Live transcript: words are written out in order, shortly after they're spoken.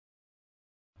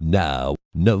Now,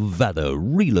 Nevada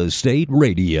Real Estate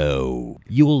Radio.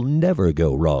 You'll never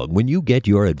go wrong when you get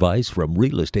your advice from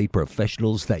real estate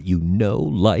professionals that you know,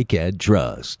 like, and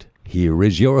trust. Here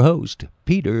is your host,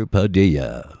 Peter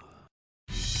Padilla.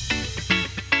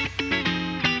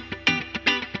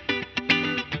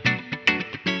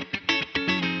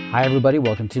 Hi, everybody.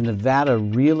 Welcome to Nevada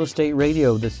Real Estate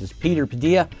Radio. This is Peter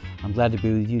Padilla. I'm glad to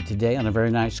be with you today on a very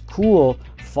nice, cool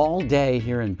fall day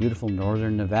here in beautiful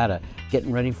northern Nevada.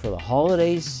 Getting ready for the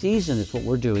holiday season is what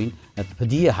we're doing at the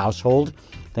Padilla household.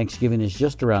 Thanksgiving is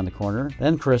just around the corner,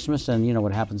 then Christmas, and you know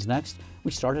what happens next?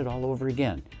 We start it all over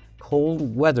again.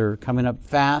 Cold weather coming up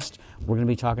fast. We're going to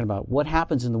be talking about what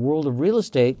happens in the world of real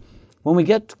estate when we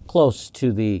get close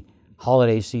to the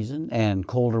holiday season and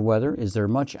colder weather. Is there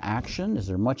much action? Is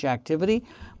there much activity?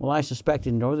 Well, I suspect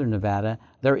in northern Nevada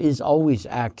there is always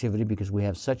activity because we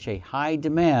have such a high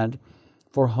demand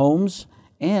for homes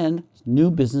and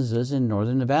new businesses in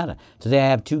northern Nevada. Today I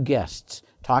have two guests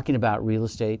talking about real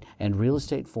estate and real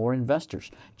estate for investors.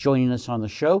 Joining us on the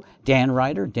show, Dan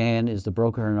Ryder. Dan is the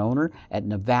broker and owner at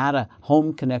Nevada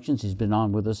Home Connections. He's been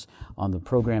on with us on the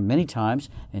program many times,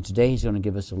 and today he's going to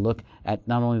give us a look at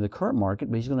not only the current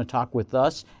market, but he's going to talk with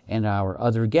us and our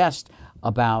other guest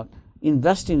about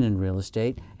investing in real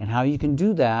estate and how you can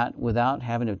do that without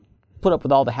having to put up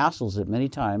with all the hassles that many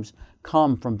times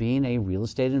come from being a real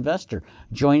estate investor.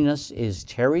 Joining us is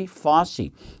Terry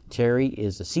Fossey. Terry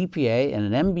is a CPA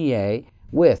and an MBA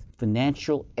with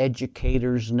Financial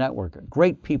Educators Network.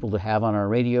 Great people to have on our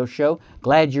radio show.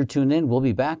 Glad you're tuned in. We'll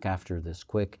be back after this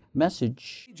quick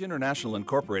message. Sage International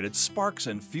Incorporated sparks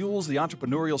and fuels the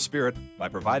entrepreneurial spirit by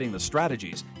providing the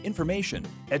strategies, information,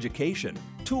 education,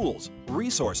 tools,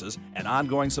 resources, and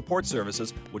ongoing support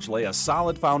services which lay a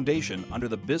solid foundation under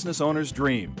the business owner's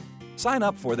dream. Sign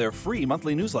up for their free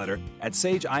monthly newsletter at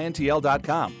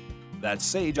sageintl.com.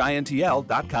 That's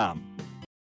sageintl.com.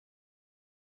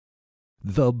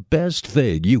 The best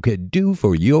thing you can do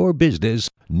for your business,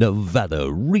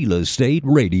 Nevada Real Estate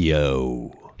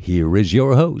Radio. Here is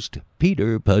your host,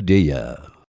 Peter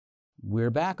Padilla.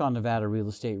 We're back on Nevada Real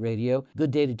Estate Radio.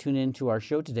 Good day to tune in to our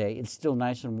show today. It's still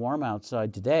nice and warm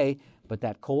outside today, but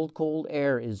that cold, cold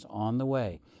air is on the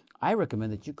way. I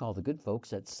recommend that you call the good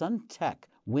folks at SunTech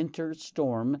Winter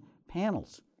Storm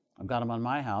Panels. I've got them on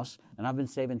my house, and I've been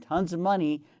saving tons of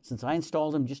money since I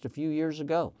installed them just a few years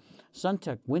ago.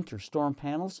 SunTech Winter Storm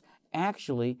Panels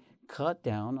actually cut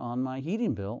down on my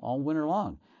heating bill all winter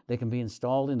long. They can be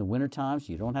installed in the wintertime,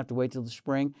 so you don't have to wait till the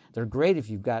spring. They're great if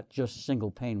you've got just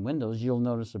single-pane windows. You'll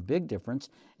notice a big difference.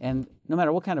 And no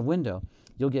matter what kind of window,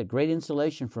 you'll get great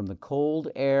insulation from the cold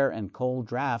air and cold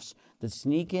drafts that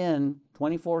sneak in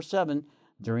 24/7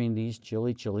 during these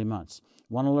chilly, chilly months.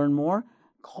 Want to learn more?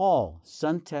 Call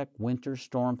SunTech Winter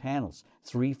Storm Panels,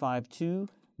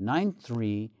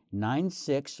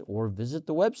 352-9396, or visit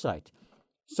the website,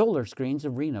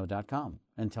 solarscreensofreno.com,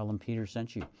 and tell them Peter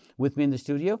sent you. With me in the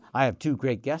studio, I have two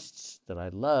great guests that I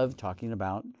love talking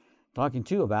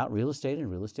to about real estate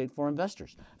and real estate for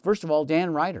investors. First of all,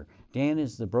 Dan Ryder. Dan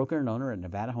is the broker and owner at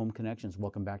Nevada Home Connections.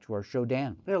 Welcome back to our show,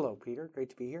 Dan. Hello, Peter.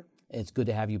 Great to be here. It's good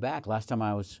to have you back. Last time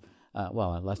I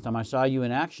saw you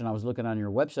in action, I was looking on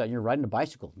your website. You're riding a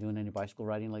bicycle. Doing any bicycle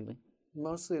riding lately?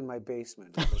 Mostly in my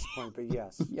basement at this point, but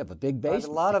yes. You have a big I have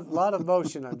basement. a lot of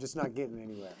motion. I'm just not getting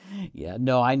anywhere. Yeah,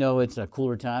 no, I know it's a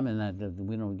cooler time and that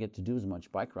we don't get to do as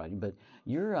much bike riding, but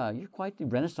you're quite the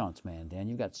Renaissance man, Dan.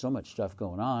 You've got so much stuff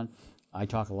going on. I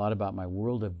talk a lot about my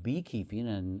world of beekeeping,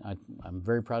 and I'm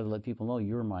very proud to let people know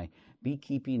you're my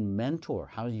beekeeping mentor.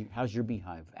 How's your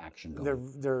beehive action going?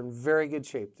 They're in very good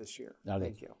shape this year.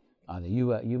 Thank you.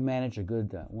 You manage a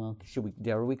good,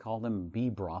 dare we call them bee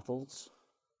brothels?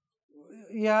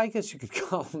 Yeah, I guess you could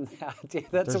call them that. Yeah,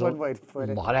 that's one way to put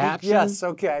it. A lot of action? Yes,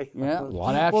 okay. Yeah, a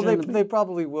lot of action. Well, they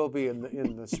probably will be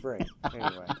in the spring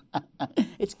anyway.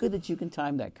 It's good that you can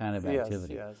time that kind of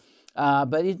activity. Yes.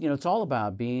 But it's all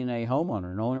about being a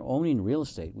homeowner and owning real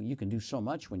estate. Well, you can do so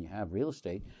much when you have real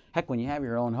estate. Heck, when you have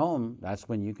your own home, that's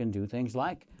when you can do things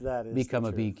like become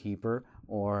a beekeeper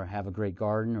or have a great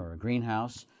garden or a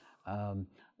greenhouse.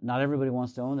 Not everybody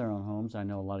wants to own their own homes. I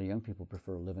know a lot of young people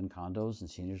prefer to live in condos, and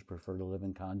seniors prefer to live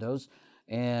in condos.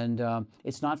 And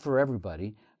it's not for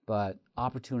everybody, but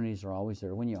opportunities are always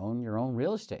there when you own your own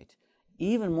real estate.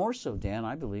 Even more so, Dan,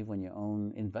 I believe, when you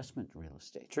own investment real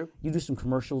estate. True. You do some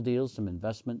commercial deals, some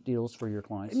investment deals for your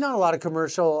clients? Not a lot of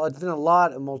commercial. I've done a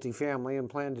lot of multifamily and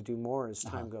plan to do more as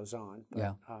time goes on.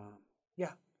 But,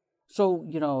 yeah. So,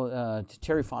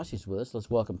 Terry Fossey's with us. Let's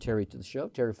welcome Terry to the show.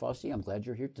 Terry Fossey, I'm glad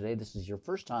you're here today. This is your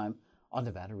first time on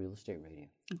Nevada Real Estate Radio.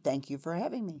 Thank you for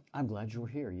having me. I'm glad you're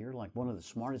here. You're like one of the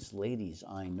smartest ladies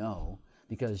I know.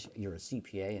 because you're a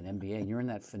CPA and MBA and you're in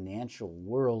that financial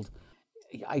world.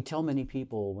 I tell many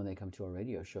people when they come to our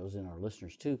radio shows, and our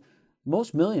listeners too,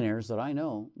 most millionaires that I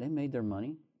know, they made their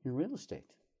money in real estate.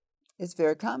 It's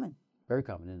very common. Very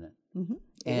common, isn't it? Mm-hmm.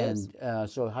 And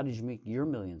so how did you make your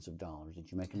millions of dollars? Did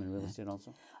you make them in real estate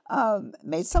also?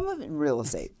 Made some of it in real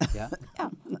estate. Yeah? Yeah.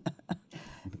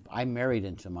 I married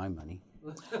into my money.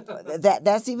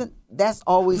 That's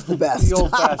always the best. The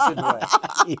old-fashioned way.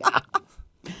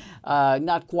 Yeah.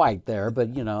 Not quite there, but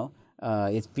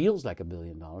it feels like $1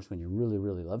 billion when you really,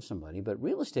 really love somebody. But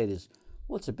real estate is,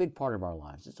 well, it's a big part of our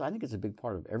lives. I think it's a big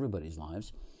part of everybody's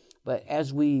lives. But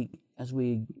as we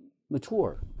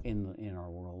mature in our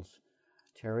worlds,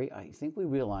 Terry, I think we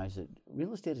realize that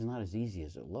real estate is not as easy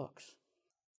as it looks.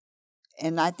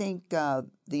 And I think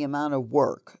the amount of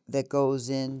work that goes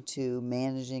into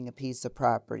managing a piece of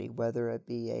property, whether it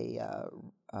be a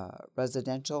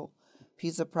residential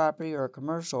piece of property or a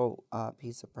commercial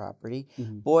piece of property,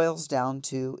 boils down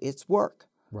to its work.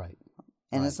 Right.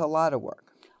 And it's a lot of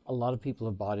work. A lot of people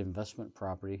have bought investment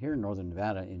property here in Northern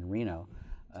Nevada, in Reno,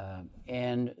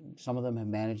 and some of them have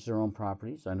managed their own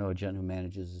properties. I know a gent who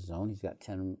manages his own. He's got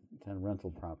 10 rental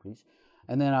properties.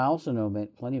 And then I also know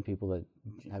plenty of people that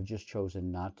have just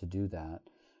chosen not to do that.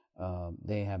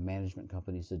 They have management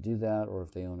companies that do that, or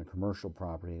if they own a commercial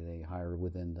property, they hire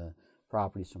within the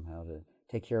property somehow to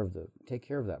take care of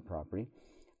that property.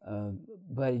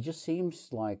 But it just seems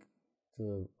like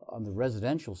on the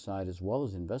residential side as well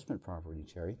as investment property,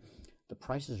 Terry, the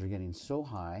prices are getting so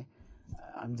high.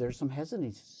 There's some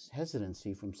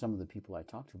hesitancy from some of the people I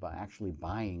talked to about actually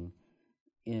buying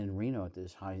in Reno at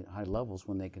these high levels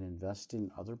when they can invest in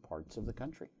other parts of the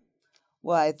country.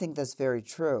 Well, I think that's very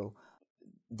true.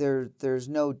 There's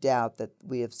no doubt that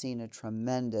we have seen a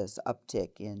tremendous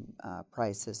uptick in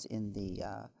prices in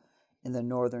the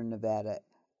Northern Nevada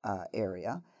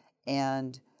area,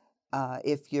 and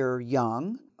if you're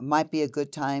young, it might be a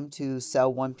good time to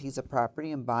sell one piece of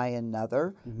property and buy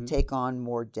another, take on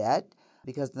more debt.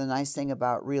 Because the nice thing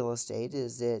about real estate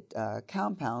is it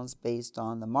compounds based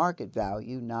on the market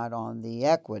value, not on the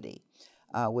equity,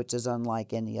 which is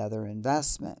unlike any other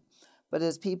investment. But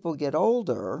as people get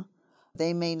older,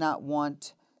 they may not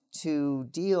want to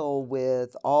deal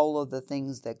with all of the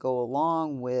things that go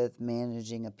along with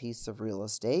managing a piece of real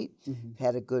estate.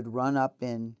 Had a good run up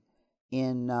in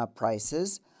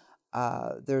prices.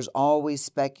 There's always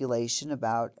speculation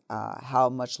about how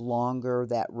much longer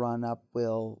that run-up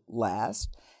will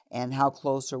last and how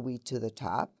close are we to the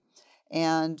top.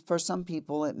 And for some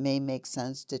people, it may make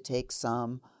sense to take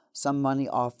some money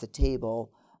off the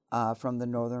table from the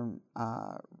Northern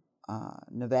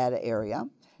Nevada area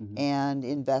and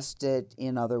invest it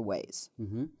in other ways.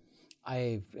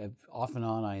 I've off and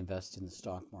on, I invest in the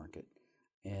stock market.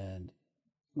 And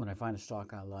when I find a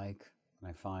stock I like, when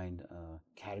I find a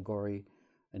category,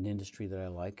 an industry that I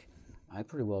like, I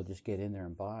pretty well just get in there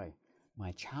and buy.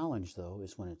 My challenge, though,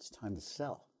 is when it's time to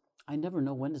sell. I never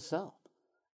know when to sell.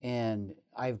 And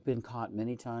I've been caught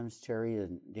many times, Terry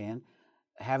and Dan,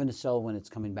 having to sell when it's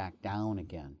coming back down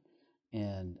again.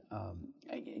 And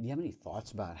do you have any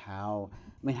thoughts about how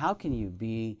can you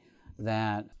be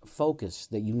that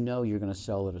focused that you know you're going to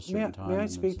sell at a certain time? May I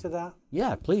speak to that?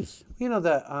 Yeah, please. We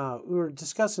were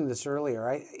discussing this earlier.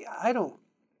 I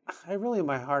really, in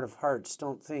my heart of hearts,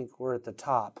 don't think we're at the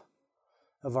top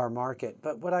of our market.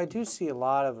 But what I do see a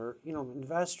lot of are,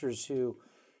 investors who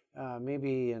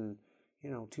maybe in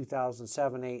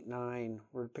 2007, 8, 9,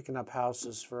 were picking up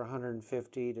houses for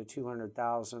 $150,000 to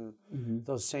 $200,000.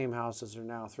 Those same houses are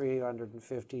now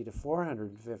 $350,000 to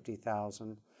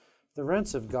 $450,000. The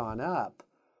rents have gone up,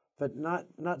 but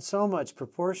not so much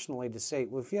proportionally to say,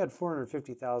 well, if you had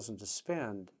 $450,000 to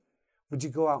spend, would you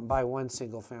go out and buy one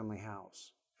single family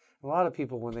house? A lot of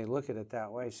people, when they look at it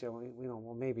that way, say,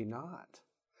 well, maybe not.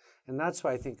 And that's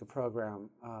why I think a program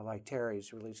like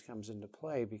Terry's release comes into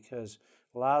play, because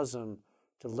it allows them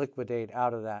to liquidate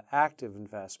out of that active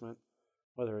investment,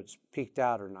 whether it's peaked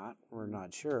out or not, we're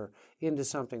not sure, into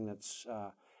something that's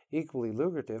equally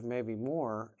lucrative, maybe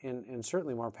more, and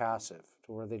certainly more passive,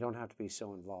 to where they don't have to be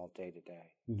so involved day to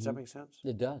day. Does that make sense?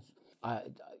 It does.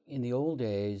 In the old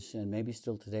days, and maybe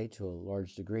still today to a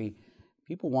large degree,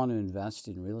 people want to invest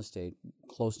in real estate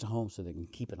close to home so they can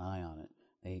keep an eye on it.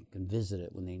 They can visit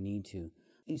it when they need to.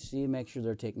 You see, make sure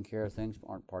they're taking care of things,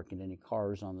 aren't parking any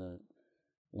cars on the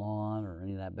lawn or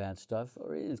any of that bad stuff.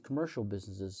 Or in commercial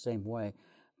businesses, same way.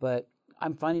 But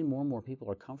I'm finding more and more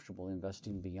people are comfortable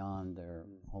investing beyond their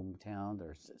hometown,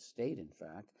 their state, in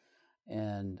fact.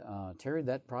 And Terry,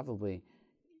 that probably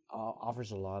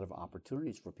offers a lot of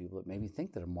opportunities for people that maybe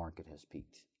think that a market has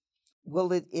peaked.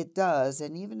 Well, it does,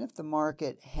 and even if the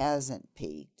market hasn't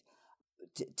peaked,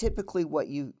 typically what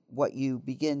you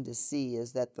begin to see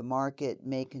is that the market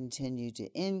may continue to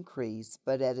increase,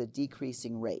 but at a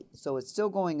decreasing rate. So it's still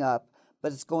going up,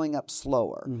 but it's going up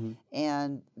slower,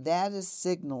 and that is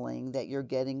signaling that you're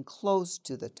getting close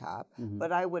to the top.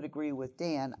 But I would agree with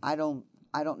Dan. I don't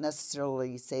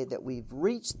necessarily say that we've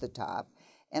reached the top,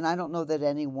 and I don't know that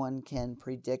anyone can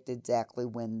predict exactly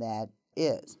when that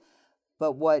is.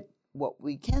 But what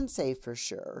we can say for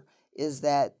sure is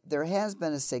that there has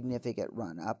been a significant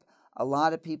run-up. A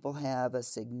lot of people have a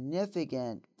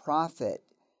significant profit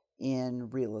in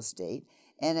real estate,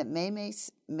 and it may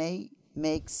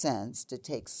make sense to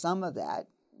take some of that,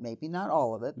 maybe not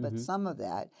all of it, but some of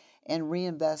that, and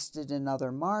reinvest it in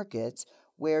other markets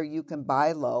where you can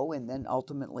buy low and then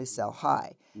ultimately sell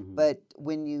high. But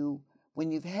when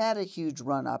you've had a huge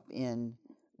run-up in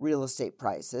real estate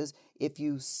prices, if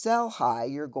you sell high,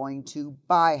 you're going to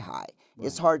buy high. Right.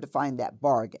 It's hard to find that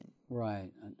bargain.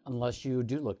 Right, unless you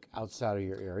do look outside of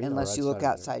your area. Unless you look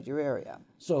outside your area.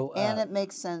 So, and it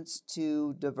makes sense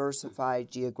to diversify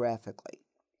geographically.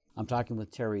 I'm talking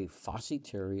with Terry Fossey.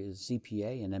 Terry is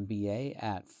CPA and MBA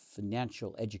at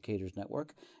Financial Educators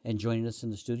Network. And joining us in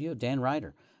the studio, Dan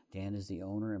Ryder. Dan is the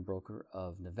owner and broker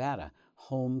of Nevada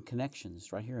Home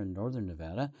Connections right here in northern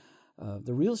Nevada.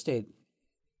 The real estate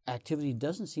activity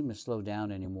doesn't seem to slow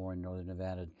down anymore in northern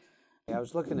Nevada. I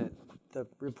was looking at the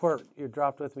report you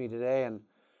dropped with me today, and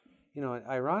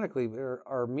ironically,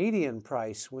 our median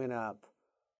price went up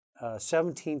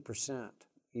 17%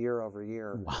 year over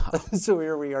year. Wow! So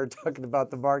here we are talking about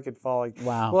the market falling.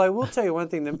 Wow! Well, I will tell you one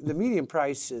thing: the median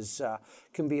price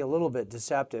can be a little bit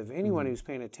deceptive. Anyone who's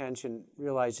paying attention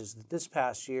realizes that this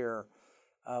past year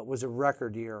was a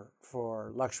record year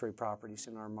for luxury properties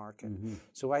in our market.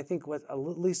 So I think at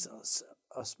least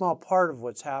a small part of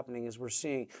what's happening is we're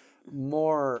seeing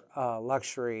more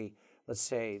luxury, let's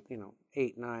say,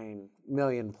 8-9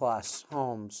 million plus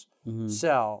homes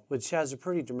sell, which has a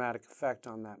pretty dramatic effect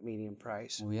on that median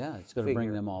price. Well, yeah, it's going to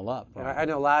bring them all up. Right? And I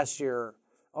know last year,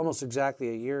 almost exactly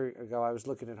a year ago, I was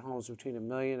looking at homes between $1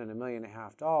 million and $1.5 million, and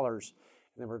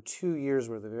there were 2 years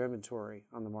worth of inventory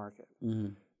on the market.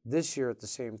 This year, at the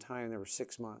same time, there were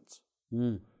 6 months.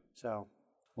 So,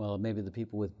 well, maybe the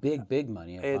people with big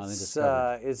money have finally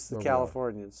discovered. It's the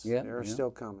Californians. Yeah, they're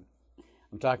still coming.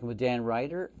 I'm talking with Dan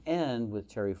Ryder and with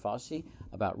Terry Fossey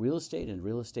about real estate and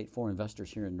real estate for investors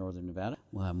here in northern Nevada.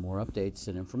 We'll have more updates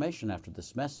and information after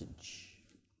this message.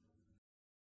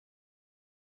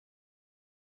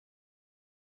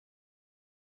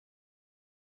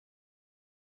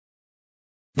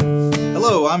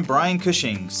 Hello, I'm Brian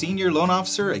Cushing, Senior Loan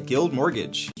Officer at Guild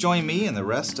Mortgage. Join me and the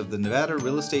rest of the Nevada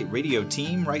Real Estate Radio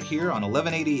team right here on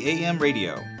 1180 AM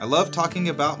radio. I love talking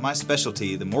about my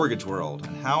specialty, the mortgage world,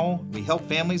 and how we help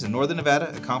families in Northern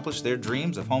Nevada accomplish their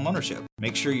dreams of home ownership.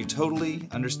 Make sure you totally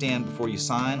understand before you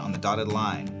sign on the dotted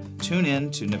line. Tune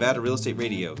in to Nevada Real Estate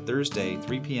Radio, Thursday,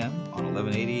 3 p.m. on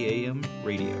 1180 AM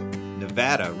radio.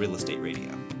 Nevada Real Estate Radio.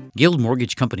 Guild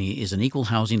Mortgage Company is an equal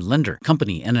housing lender.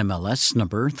 Company NMLS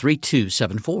number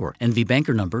 3274. NV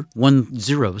Banker number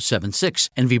 1076.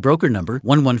 NV Broker number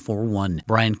 1141.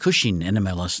 Brian Cushing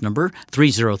NMLS number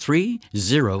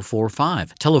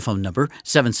 303045. Telephone number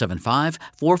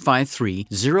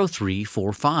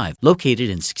 775-453-0345. Located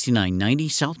in 6990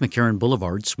 South McCarran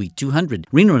Boulevard, Suite 200.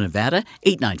 Reno, Nevada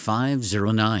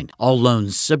 89509. All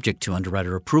loans subject to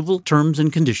underwriter approval. Terms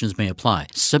and conditions may apply.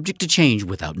 Subject to change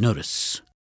without notice.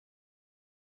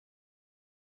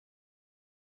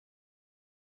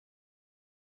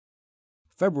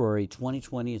 February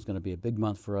 2020 is going to be a big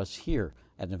month for us here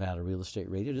at Nevada Real Estate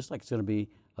Radio, just like it's going to be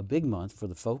a big month for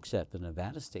the folks at the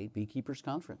Nevada State Beekeepers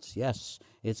Conference. Yes,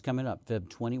 it's coming up Feb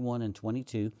 21 and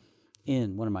 22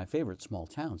 in one of my favorite small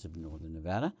towns of northern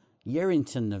Nevada,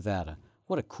 Yerington, Nevada.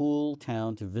 What a cool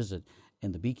town to visit.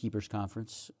 And the Beekeepers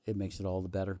Conference, it makes it all the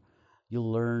better.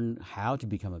 You'll learn how to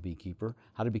become a beekeeper,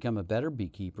 how to become a better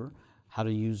beekeeper, how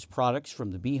to use products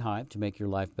from the beehive to make your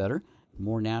life better,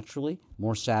 more naturally,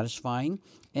 more satisfying,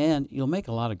 and you'll make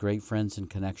a lot of great friends and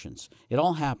connections. It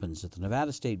all happens at the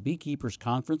Nevada State Beekeepers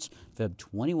Conference, Feb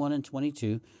 21 and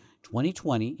 22,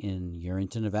 2020 in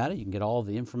Yerington, Nevada. You can get all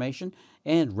the information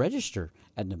and register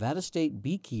at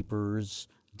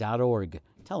nevadastatebeekeepers.org.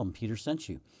 Tell them Peter sent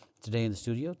you. Today in the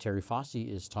studio, Terry Fossey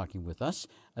is talking with us,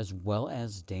 as well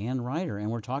as Dan Ryder,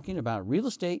 and we're talking about real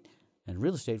estate and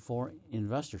real estate for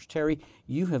investors. Terry,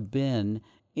 you have been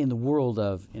in the world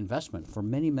of investment for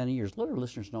many, many years. Let our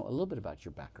listeners know a little bit about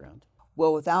your background.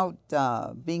 Well, without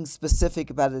being specific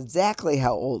about exactly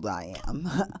how old I am,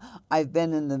 I've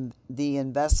been in the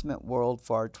investment world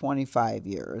for 25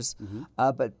 years.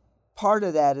 But part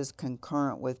of that is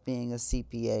concurrent with being a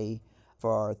CPA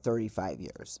for 35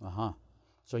 years.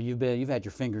 So you've had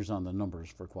your fingers on the numbers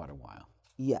for quite a while.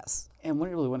 Yes. And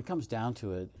when it comes down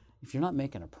to it, if you're not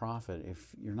making a profit,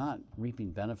 if you're not reaping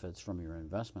benefits from your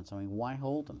investments, I mean, why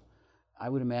hold them? I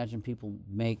would imagine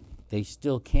they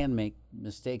still can make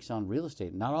mistakes on real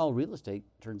estate. Not all real estate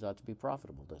turns out to be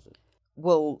profitable, does it?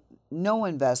 Well, no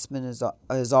investment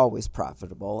is always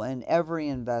profitable, and every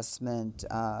investment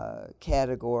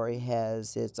category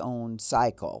has its own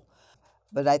cycle.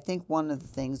 But I think one of the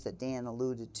things that Dan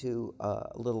alluded to a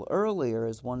little earlier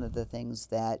is one of the things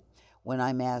that when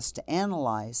I'm asked to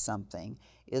analyze something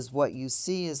is what you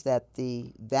see is that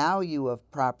the value of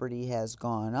property has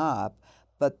gone up,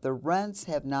 but the rents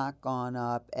have not gone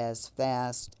up as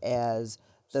fast as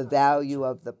the value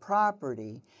of the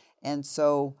property. And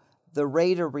so the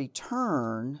rate of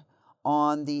return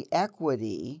on the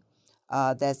equity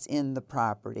that's in the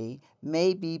property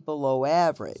may be below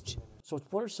average. So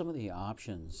what are some of the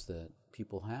options that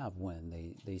people have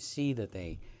when they see that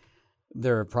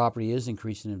their property is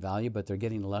increasing in value, but they're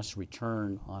getting less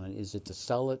return on it? Is it to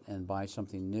sell it and buy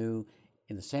something new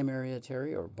in the same area,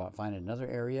 Terry, or find another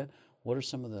area? What are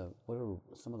some of the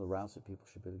routes that people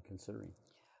should be considering?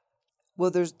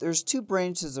 Well, there's two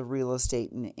branches of real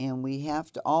estate, and we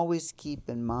have to always keep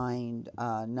in mind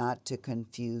not to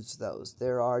confuse those.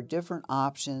 There are different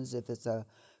options if it's a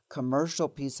commercial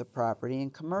piece of property,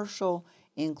 and commercial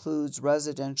includes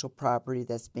residential property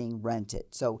that's being rented.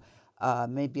 So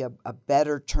maybe a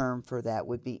better term for that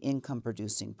would be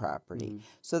income-producing property. Mm-hmm.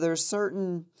 So there's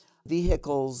certain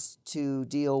vehicles to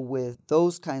deal with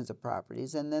those kinds of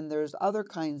properties, and then there's other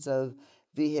kinds of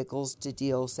vehicles to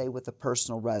deal, say, with a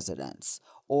personal residence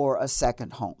or a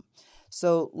second home.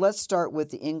 So let's start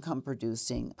with the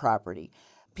income-producing property.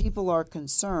 People are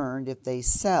concerned if they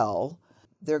sell,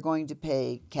 they're going to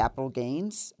pay capital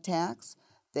gains tax.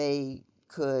 That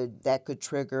could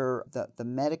trigger the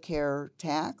Medicare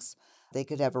tax. They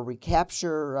could have a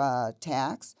recapture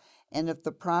tax. And if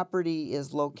the property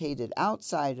is located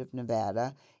outside of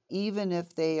Nevada, even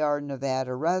if they are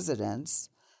Nevada residents,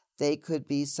 they could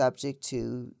be subject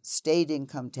to state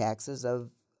income taxes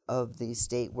of the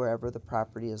state wherever the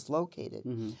property is located.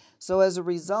 Mm-hmm. So as a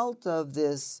result of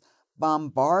this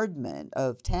bombardment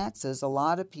of taxes, a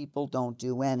lot of people don't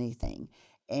do anything.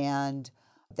 And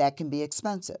that can be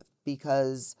expensive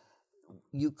because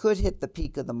you could hit the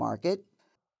peak of the market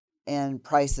and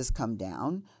prices come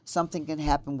down. Something can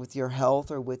happen with your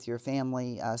health or with your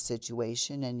family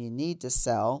situation, and you need to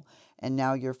sell, and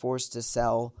now you're forced to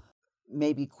sell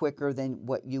maybe quicker than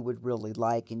what you would really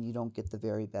like, and you don't get the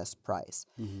very best price.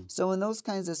 Mm-hmm. So in those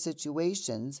kinds of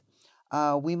situations,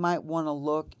 we might want to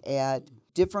look at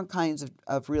different kinds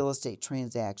of real estate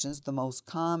transactions. The most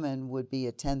common would be a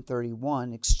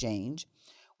 1031 exchange,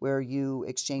 where you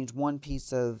exchange one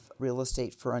piece of real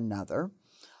estate for another.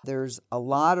 There's a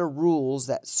lot of rules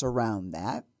that surround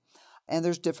that, and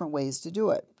there's different ways to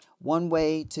do it. One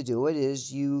way to do it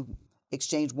is you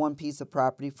exchange one piece of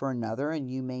property for another, and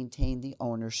you maintain the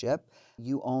ownership.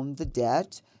 You own the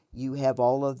debt. You have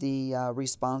all of the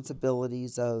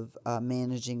responsibilities of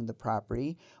managing the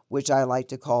property, which I like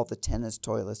to call the tenants,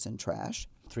 toilets, and trash.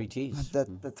 3 T's.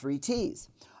 The 3 T's.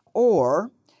 Or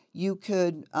you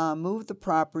could move the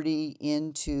property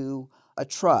into a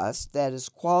trust that is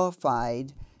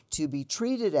qualified to be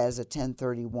treated as a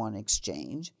 1031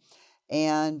 exchange,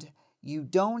 and you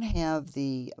don't have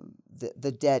the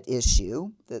debt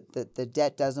issue. The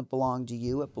debt doesn't belong to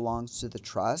you, it belongs to the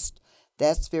trust.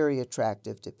 That's very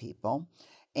attractive to people.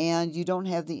 And you don't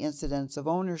have the incidence of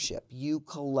ownership. You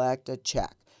collect a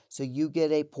check. So you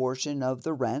get a portion of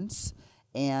the rents,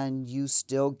 and you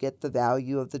still get the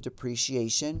value of the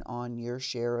depreciation on your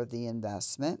share of the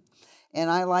investment. And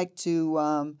I like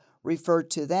to refer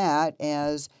to that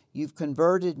as you've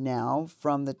converted now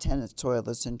from the tenants,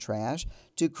 toilets, and trash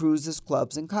to cruises,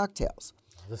 clubs, and cocktails.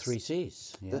 The 3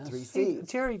 C's. Yes. The 3 C's. Hey,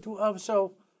 Terry,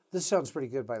 so this sounds pretty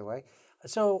good, by the way.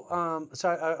 So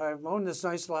I own this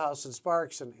nice little house in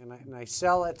Sparks, and I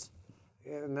sell it,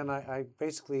 and then I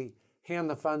basically hand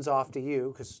the funds off to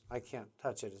you because I can't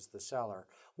touch it as the seller.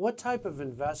 What type of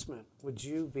investment would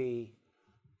you be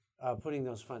putting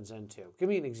those funds into? Give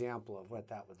me an example of what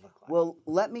that would look like. Well,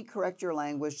 let me correct your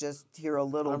language just here a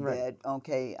little bit,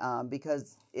 okay?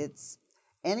 Because it's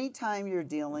anytime you're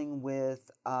dealing with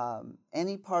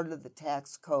any part of the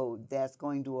tax code that's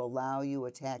going to allow you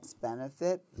a tax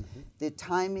benefit, the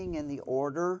timing and the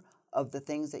order of the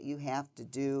things that you have to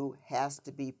do has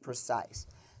to be precise.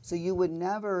 So you would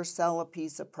never sell a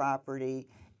piece of property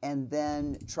and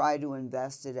then try to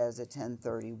invest it as a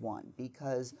 1031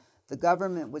 because the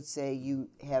government would say you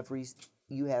have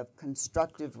you have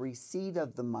constructive receipt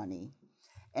of the money,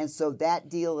 and so that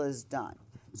deal is done.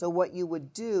 So what you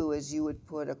would do is you would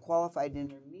put a qualified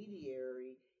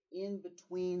intermediary in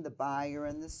between the buyer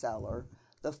and the seller.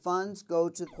 The funds go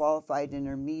to the qualified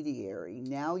intermediary.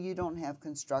 Now you don't have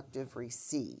constructive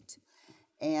receipt.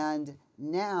 And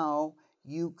now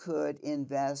you could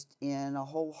invest in a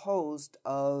whole host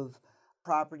of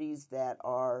properties that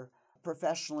are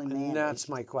professionally managed. And that's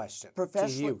my question to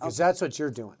Professionally- you, because that's what you're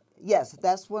doing. Yes,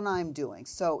 that's what I'm doing.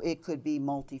 So it could be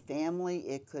multifamily,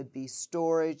 it could be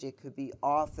storage, it could be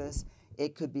office,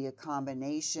 it could be a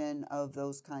combination of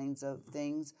those kinds of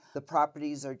things. The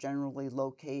properties are generally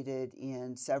located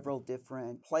in several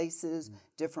different places,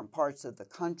 different parts of the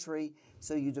country,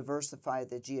 so you diversify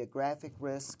the geographic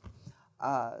risk.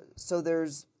 So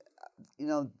there's,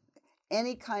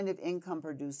 any kind of income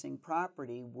producing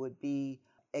property would be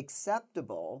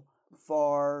acceptable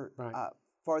for Right.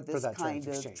 For this that kind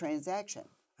of exchange. transaction.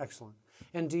 Excellent.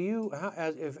 And do you,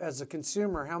 as a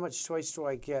consumer, how much choice do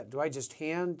I get? Do I just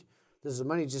does the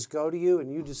money just go to you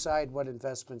and you decide what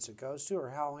investments it goes to, or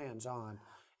how hands-on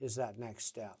is that next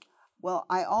step? Well,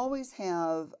 I always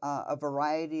have a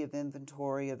variety of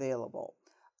inventory available.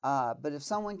 But if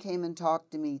someone came and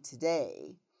talked to me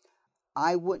today,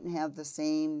 I wouldn't have the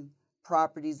same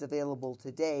properties available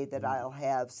today that I'll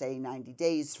have, say, 90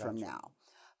 days from now.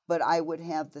 But I would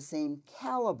have the same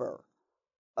caliber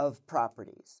of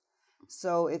properties.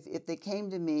 So if they came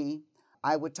to me,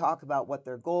 I would talk about what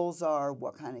their goals are,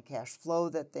 what kind of cash flow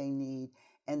that they need,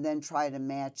 and then try to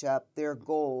match up their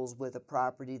goals with a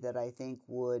property that I think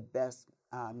would best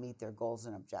meet their goals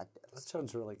and objectives. That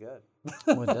sounds really good.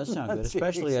 Well, it does sound good,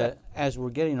 especially as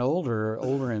we're getting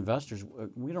older investors.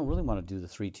 We don't really want to do the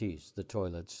 3 T's, the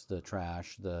toilets, the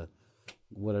trash, the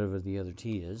whatever the other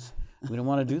T is. We don't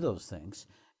want to do those things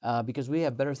because we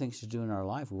have better things to do in our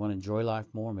life. We want to enjoy life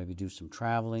more, maybe do some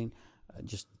traveling,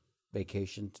 just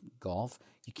vacation, golf.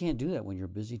 You can't do that when you're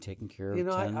busy taking care of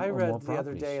 10 I or more read properties. the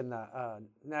other day in the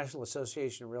National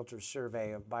Association of Realtors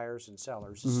survey of buyers and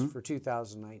sellers this is for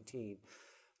 2019,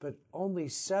 but only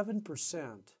 7%,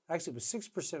 actually it was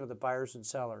 6% of the buyers and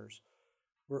sellers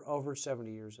were over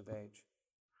 70 years of age.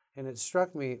 And it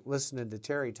struck me listening to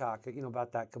Terry talk,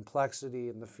 about that complexity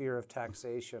and the fear of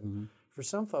taxation. For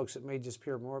some folks, it may just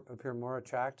appear more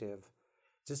attractive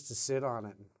just to sit on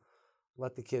it and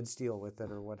let the kids deal with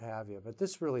it or what have you. But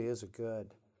this really is a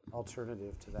good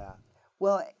alternative to that.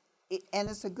 Well, and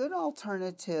it's a good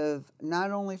alternative not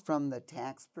only from the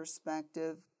tax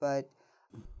perspective, but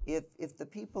if the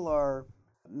people are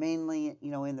mainly,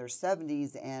 in their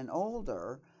 70s and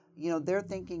older, they're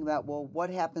thinking about, well, what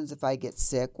happens if I get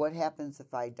sick? What happens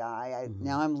if I die?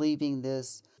 Now I'm leaving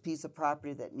this piece of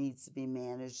property that needs to be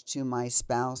managed to my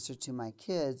spouse or to my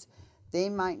kids. They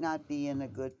might not be in a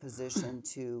good position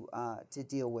to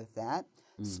deal with that.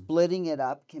 Splitting it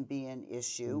up can be an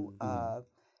issue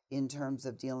in terms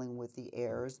of dealing with the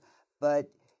heirs, but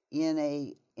in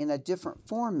a different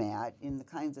format, in the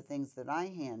kinds of things that I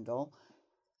handle,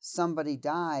 somebody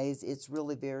dies, it's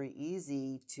really very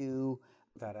easy to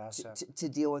That asset. to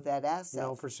deal with that asset.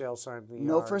 No for sale sign in the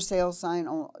No yard. for sale sign.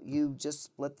 You just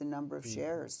split the number of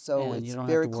shares, so And it's you don't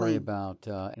very have to worry clean. about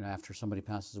after somebody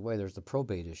passes away. There's the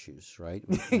probate issues, right?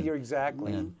 You're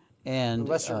exactly. and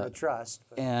Unless you're in a trust.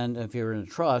 But and if you're in a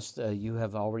trust, you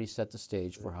have already set the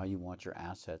stage for how you want your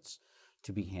assets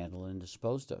to be handled and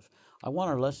disposed of. I want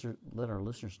to let our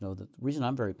listeners know that the reason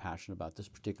I'm very passionate about this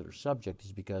particular subject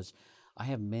is because I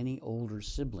have many older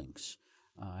siblings.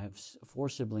 I have 4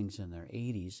 siblings in their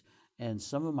 80s, and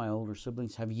some of my older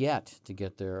siblings have yet to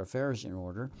get their affairs in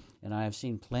order, and I have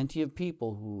seen plenty of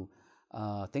people who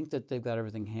think that they've got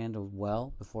everything handled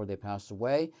well before they pass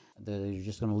away. They're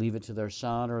just going to leave it to their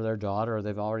son or their daughter, or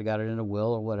they've already got it in a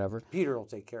will or whatever. Peter will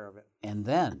take care of it. And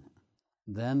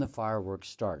then the fireworks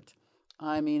start.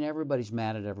 I mean, everybody's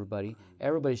mad at everybody.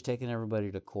 Everybody's taking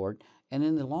everybody to court. And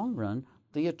in the long run,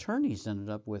 the attorneys ended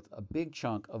up with a big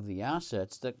chunk of the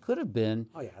assets that could have been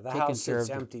Oh, yeah. The taken house care sits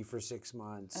of. empty for 6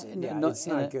 months. And Yeah, no- it's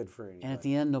and not at- good for anybody. And at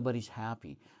the end, nobody's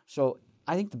happy. So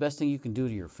I think the best thing you can do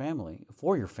to your family,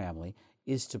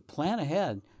 is to plan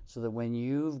ahead so that when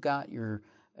you've got your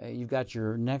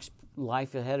next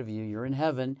life ahead of you, you're in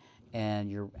heaven,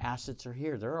 and your assets are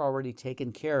here. They're already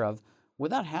taken care of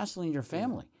without hassling your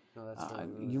family. No, that's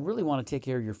really You really want to take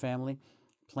care of your family.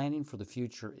 Planning for the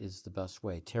future is the best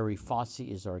way. Terry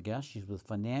Fossey is our guest. She's with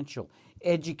Financial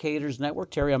Educators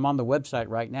Network. Terry, I'm on the website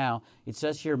right now. It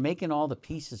says here, making all the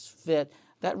pieces fit.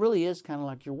 That really is kind of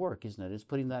like your work, isn't it? It's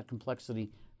putting that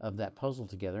complexity of that puzzle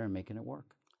together and making it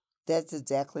work. That's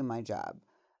exactly my job.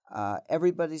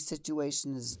 Everybody's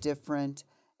situation is different.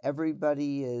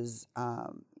 Everybody is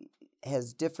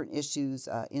has different issues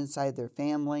inside their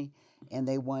family, and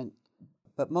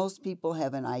but most people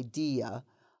have an idea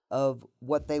of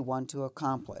what they want to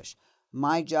accomplish.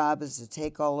 My job is to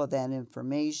take all of that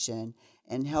information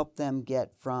and help them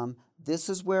get from this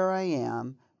is where I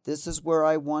am, this is where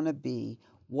I want to be,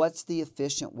 what's the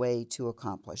efficient way to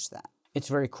accomplish that. It's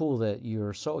very cool that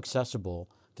you're so accessible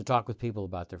to talk with people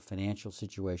about their financial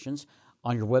situations.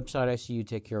 On your website, I see you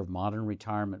take care of modern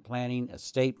retirement planning,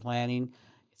 estate planning.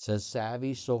 It says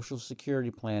savvy Social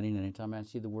Security planning. Anytime I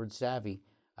see the word savvy,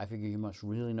 I figure you must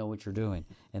really know what you're doing.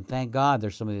 And thank God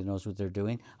there's somebody that knows what they're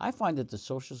doing. I find that the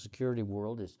Social Security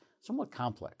world is somewhat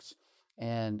complex.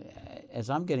 And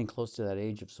as I'm getting close to that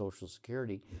age of Social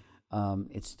Security,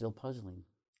 it's still puzzling.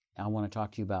 I want to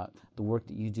talk to you about the work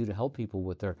that you do to help people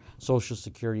with their Social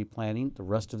Security planning, the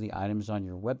rest of the items on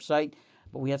your website.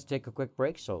 But we have to take a quick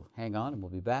break, so hang on, and we'll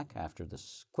be back after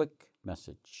this quick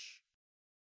message.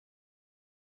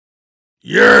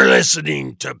 You're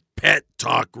listening to Pet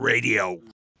Talk Radio.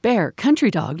 Bear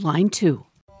Country Dog, line 2.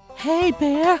 Hey,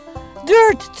 Bear.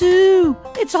 Dirt, too.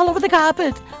 It's all over the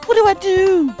carpet. What do I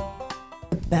do?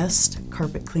 The best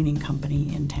carpet cleaning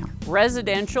company in town.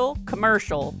 Residential,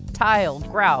 commercial, tile,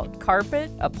 grout, carpet,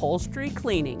 upholstery,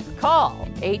 cleaning. Call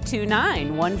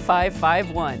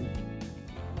 829-1551.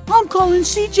 I'm calling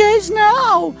CJ's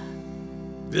now.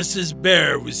 This is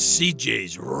Bear with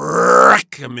CJ's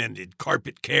recommended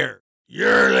carpet care.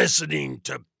 You're listening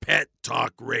to Pet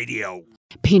Talk Radio.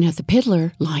 Peanut the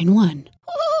Piddler, line 1.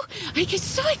 Oh, I get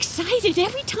so excited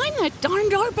every time that darn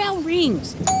doorbell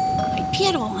rings. I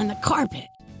piddle on the carpet.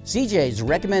 CJ's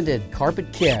recommended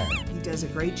carpet care. He does a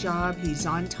great job. He's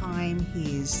on time.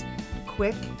 He's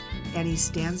quick. And he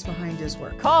stands behind his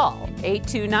work. Call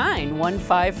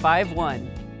 829-1551.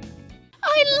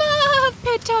 I love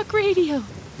Pet Talk Radio.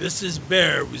 This is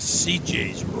Bear with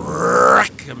CJ's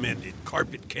recommended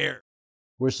carpet care.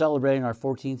 We're celebrating our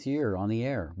 14th year on the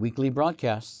air, weekly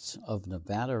broadcasts of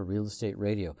Nevada Real Estate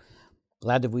Radio.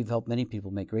 Glad that we've helped many people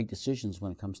make great decisions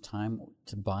when it comes time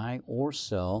to buy or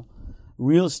sell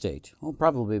real estate. Well,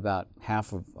 probably about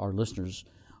half of our listeners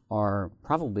are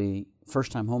probably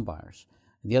first-time home buyers.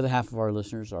 The other half of our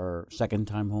listeners are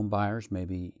second-time home buyers,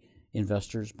 maybe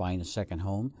investors buying a second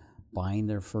home, buying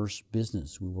their first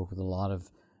business. We work with a lot of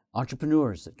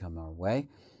entrepreneurs that come our way.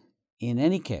 In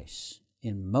any case,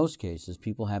 in most cases,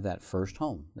 people have that first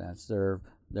home. That's their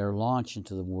launch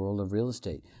into the world of real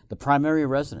estate. The primary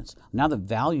residence. Now the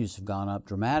values have gone up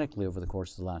dramatically over the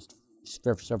course of the last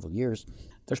several years.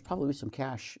 There's probably some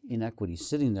cash in equity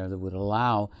sitting there that would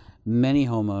allow many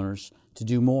homeowners to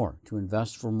do more, to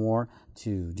invest for more,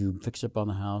 to do fix-up on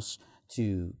the house,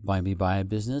 to maybe buy a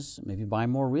business, maybe buy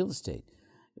more real estate.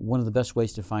 One of the best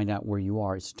ways to find out where you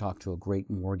are is to talk to a great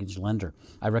mortgage lender.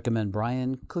 I recommend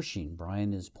Brian Cushing.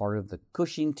 Brian is part of the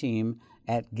Cushing team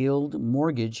at Guild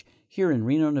Mortgage here in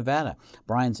Reno, Nevada.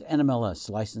 Brian's NMLS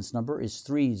license number is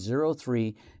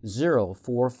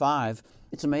 303045.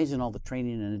 It's amazing all the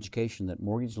training and education that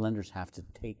mortgage lenders have to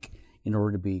take in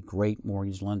order to be great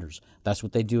mortgage lenders. That's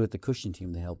what they do at the Cushing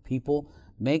team. They help people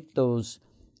make those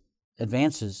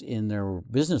advances in their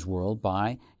business world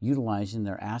by utilizing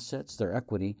their assets, their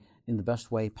equity, in the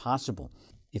best way possible.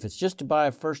 If it's just to buy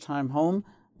a first-time home,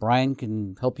 Brian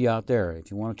can help you out there.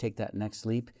 If you want to take that next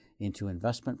leap into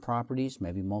investment properties,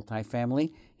 maybe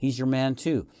multifamily, he's your man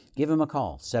too. Give him a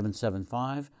call,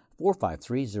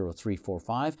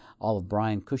 775-453-0345. All of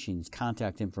Brian Cushing's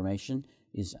contact information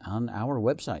is on our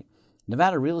website,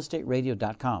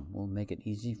 NevadaRealEstateRadio.com. We'll make it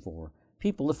easy for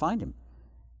people to find him.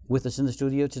 With us in the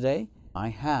studio today, I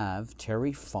have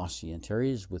Terry Fossey, and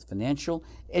Terry is with Financial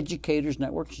Educators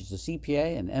Network. She's a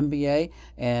CPA, an MBA,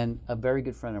 and a very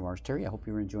good friend of ours. Terry, I hope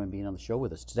you're enjoying being on the show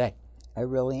with us today. I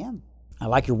really am. I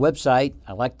like your website.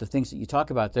 I like the things that you talk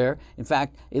about there. In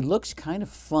fact, it looks kind of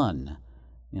fun.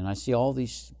 And I see all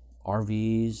these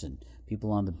RVs and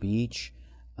people on the beach.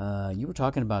 You were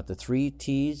talking about the 3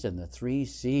 T's and the 3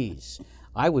 C's.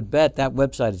 I would bet that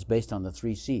website is based on the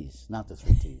 3 C's, not the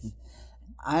 3 T's.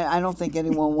 I don't think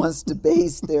anyone wants to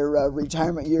base their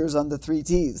retirement years on the 3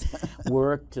 T's.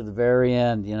 Work to the very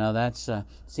end. You know, that's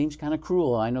seems kind of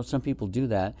cruel. I know some people do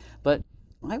that. But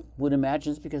I would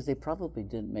imagine it's because they probably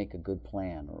didn't make a good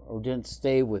plan or didn't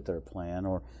stay with their plan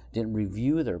or didn't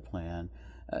review their plan.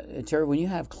 Terry, when you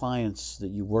have clients that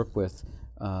you work with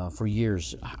for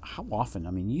years, how often?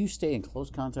 I mean, you stay in close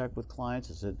contact with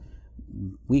clients. Is it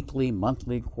weekly,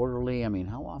 monthly, quarterly? I mean,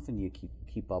 how often do you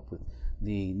keep up with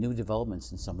the new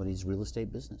developments in somebody's real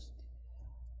estate business?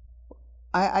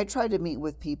 I try to meet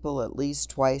with people at least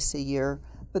twice a year,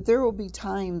 But there will be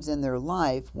times in their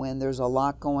life when there's a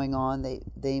lot going on.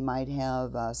 They might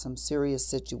have some serious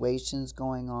situations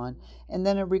going on, and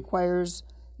then it requires,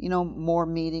 more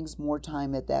meetings, more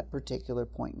time at that particular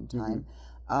point in time.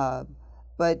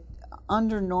 But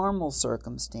under normal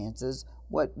circumstances,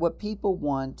 what people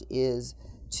want is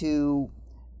to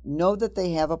know that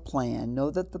they have a plan, know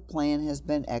that the plan has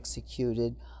been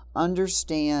executed,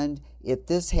 understand if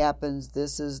this happens,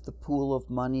 this is the pool of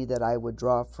money that I would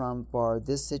draw from for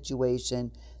this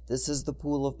situation. This is the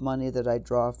pool of money that I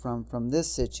draw from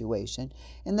this situation.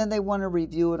 And then they want to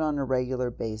review it on a regular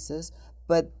basis,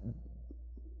 but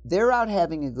they're out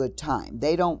having a good time.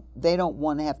 They don't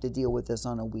want to have to deal with this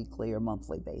on a weekly or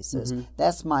monthly basis.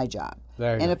 That's my job.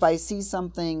 Very nice. If I see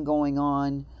something going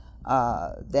on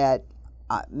that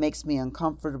makes me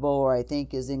uncomfortable or I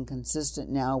think is inconsistent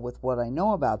now with what I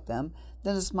know about them,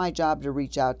 then it's my job to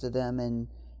reach out to them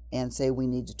and say we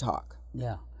need to talk.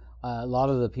 Yeah. A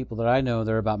lot of the people that I know,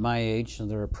 they're about my age,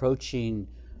 and they're approaching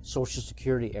Social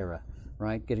Security era,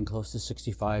 right? Getting close to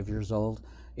 65 years old.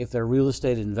 If they're real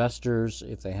estate investors,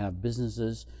 if they have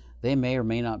businesses, they may or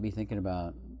may not be thinking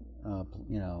about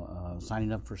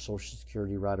signing up for Social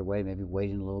Security right away, maybe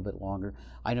waiting a little bit longer.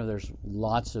 I know there's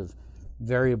lots of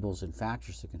variables and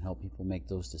factors that can help people make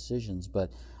those decisions,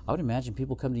 but I would imagine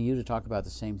people come to you to talk about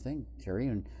the same thing, Terry,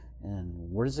 and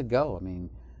where does it go? I mean,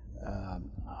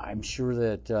 I'm sure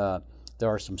that there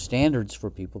are some standards for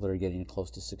people that are getting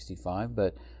close to 65,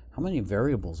 but how many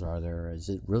variables are there? Is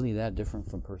it really that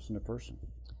different from person to person?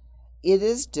 It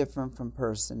is different from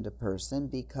person to person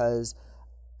because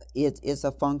it's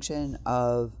a function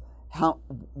of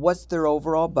what's their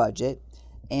overall budget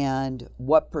and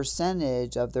what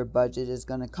percentage of their budget is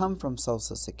going to come from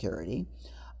Social Security,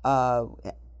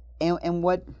 and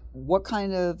what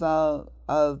kind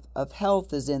of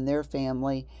health is in their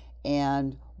family,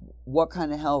 and what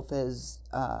kind of health is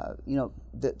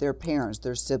their parents,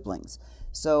 their siblings.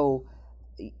 So,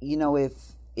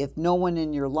 if no one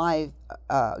in your life,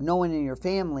 no one in your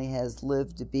family has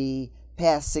lived to be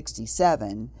past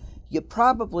 67, you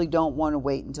probably don't want to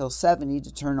wait until 70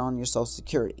 to turn on your Social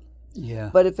Security. Yeah.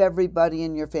 But if everybody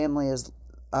in your family has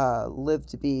lived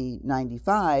to be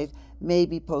 95,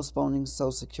 maybe postponing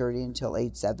Social Security until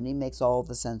age 70 makes all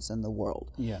the sense in the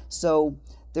world. Yeah. So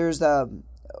there's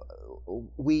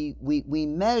we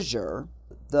measure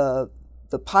the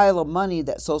pile of money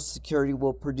that Social Security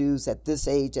will produce at this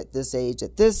age, at this age,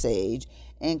 at this age,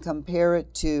 and compare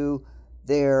it to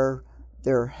their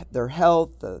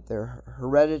health, their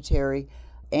hereditary,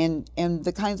 and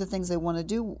the kinds of things they want to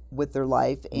do with their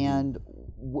life, and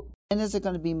when is it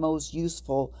going to be most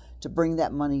useful to bring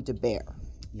that money to bear?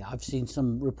 Yeah, I've seen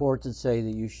some reports that say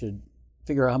that you should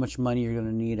figure out how much money you're going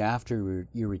to need after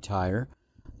you retire,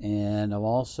 and I've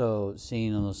also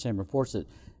seen in those same reports that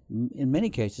in many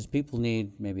cases people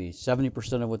need maybe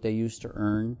 70% of what they used to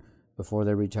earn before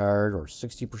they retired, or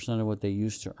 60% of what they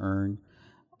used to earn.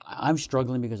 I'm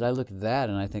struggling because I look at that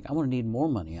and I think I want to need more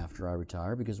money after I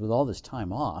retire, because with all this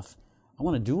time off, I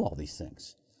want to do all these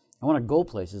things. I want to go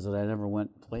places that I never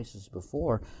went places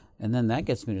before, and then that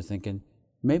gets me to thinking,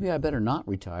 maybe I better not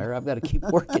retire. I've got to keep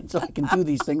working so I can do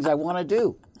these things I want to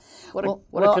do. What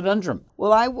a conundrum.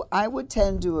 Well, I would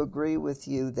tend to agree with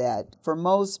you that for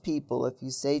most people, if you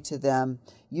say to them,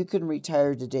 you can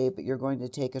retire today, but you're going to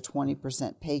take a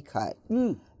 20% pay cut,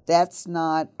 that's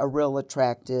not a real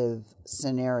attractive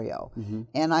scenario.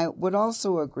 And I would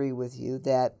also agree with you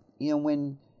that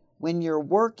when you're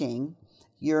working,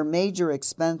 your major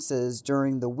expenses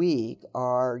during the week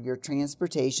are your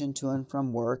transportation to and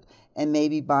from work and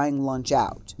maybe buying lunch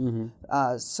out.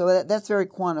 So that's very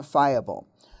quantifiable.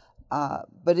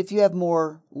 But if you have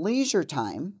more leisure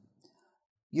time,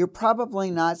 you're probably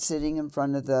not sitting in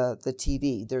front of the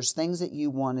TV. There's things that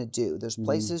you want to do. There's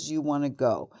places you want to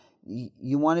go.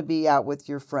 You want to be out with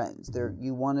your friends.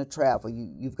 You want to travel.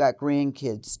 You've got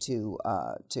grandkids to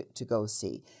go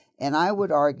see. And I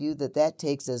would argue that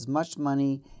takes as much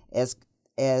money as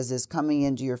is coming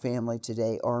into your family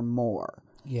today or more.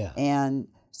 Yeah. And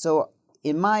so,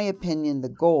 in my opinion, the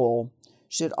goal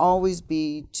should always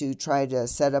be to try to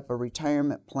set up a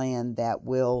retirement plan that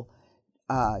will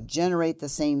generate the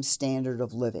same standard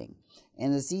of living.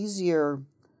 And it's easier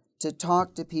to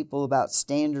talk to people about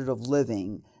standard of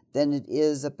living than it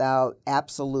is about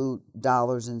absolute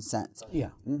dollars and cents. Yeah.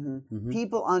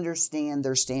 People understand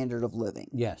their standard of living.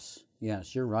 Yes,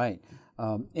 you're right.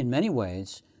 In many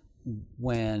ways,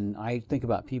 when I think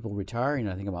about people retiring,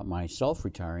 I think about myself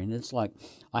retiring, it's like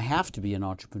I have to be an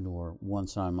entrepreneur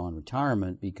once I'm on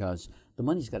retirement, because the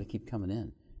money's got to keep coming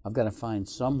in. I've got to find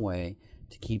some way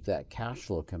to keep that cash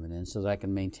flow coming in so that I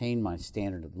can maintain my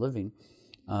standard of living.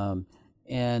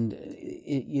 And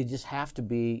you just have to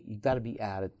be, you've got to be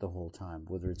at it the whole time,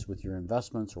 whether it's with your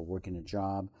investments or working a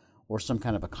job or some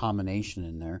kind of a combination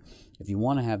in there. If you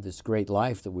want to have this great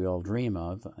life that we all dream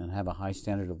of and have a high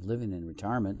standard of living in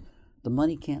retirement, the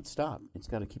money can't stop. It's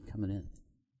got to keep coming in.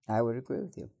 I would agree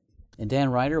with you. And Dan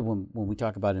Ryder, when we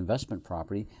talk about investment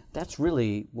property, that's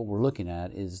really what we're looking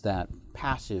at, is that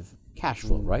passive cash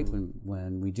flow, right?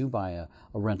 When we do buy a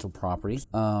rental property,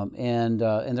 and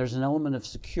there's an element of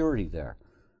security there,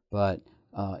 but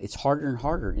it's harder and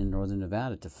harder in Northern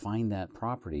Nevada to find that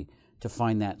property, to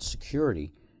find that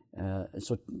security.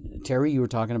 So Terry, you were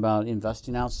talking about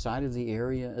investing outside of the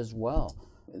area as well.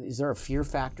 Is there a fear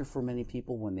factor for many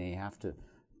people when they have to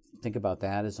think about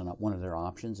that as one of their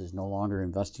options, is no longer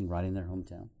investing right in their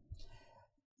hometown?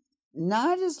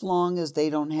 Not as long as they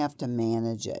don't have to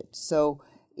manage it. So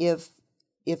if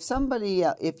somebody,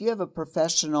 if you have a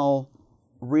professional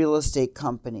real estate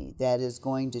company that is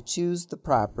going to choose the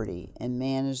property and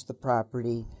manage the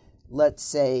property, let's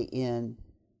say in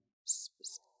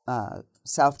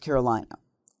South Carolina,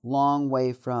 long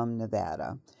way from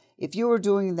Nevada, if you were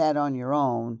doing that on your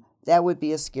own, that would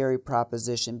be a scary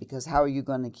proposition, because how are you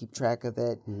going to keep track of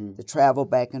it? Mm-hmm. The travel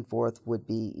back and forth would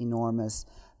be enormous.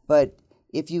 But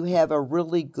if you have a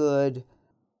really good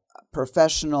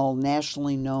professional,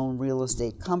 nationally known real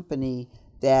estate company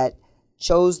that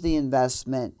chose the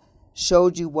investment,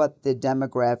 showed you what the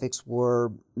demographics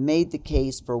were, made the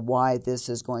case for why this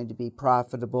is going to be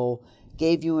profitable,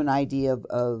 gave you an idea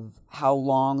of how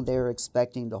long they're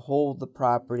expecting to hold the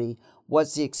property,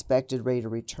 what's the expected rate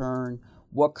of return,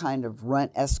 what kind of rent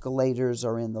escalators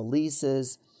are in the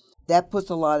leases, that puts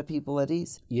a lot of people at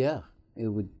ease. Yeah, it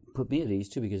would put me at ease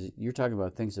too, because you're talking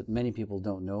about things that many people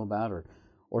don't know about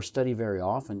or study very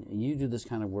often, and you do this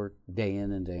kind of work day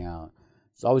in and day out.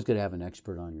 It's always good to have an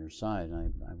expert on your side,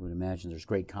 and I would imagine there's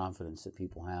great confidence that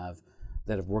people have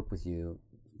that have worked with you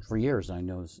for years. I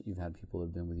know you've had people that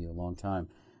have been with you a long time,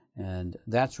 and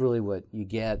that's really what you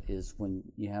get, is when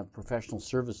you have professional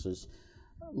services,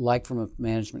 like from a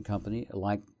management company,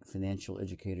 like Financial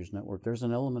Educators Network. There's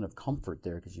an element of comfort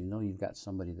there, because you know you've got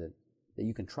somebody that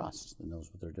you can trust, that knows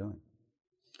what they're doing.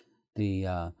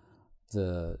 The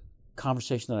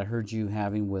conversation that I heard you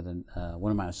having with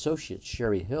one of my associates,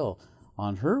 Sherry Hill,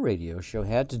 on her radio show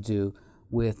had to do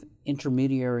with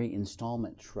intermediary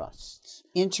installment trusts.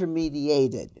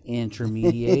 Intermediated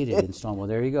installment. Well,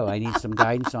 there you go. I need some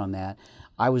guidance on that.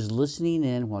 I was listening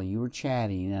in while you were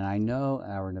chatting, and I know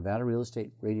our Nevada Real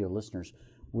Estate Radio listeners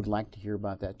would like to hear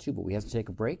about that too, but we have to take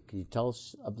a break. Can you tell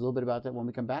us a little bit about that when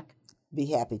we come back? Be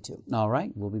happy to. All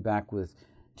right. We'll be back with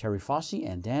Terry Fossey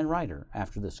and Dan Ryder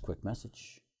after this quick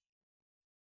message.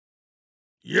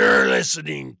 You're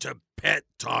listening to Pet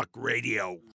Talk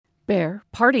Radio. Bear,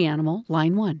 party animal,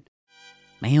 line 1.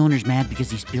 My owner's mad because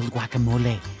he spilled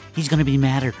guacamole. He's going to be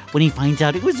madder when he finds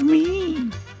out it was me.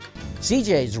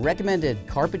 CJ's recommended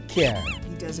carpet care.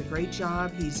 He does a great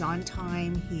job. He's on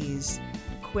time. He's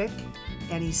quick,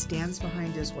 and he stands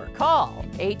behind his work. Call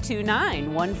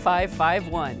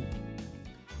 829-1551.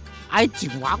 I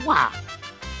Chihuahua.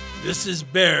 This is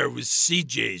Bear with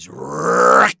CJ's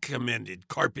recommended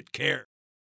carpet care.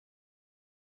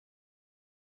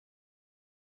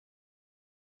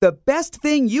 The best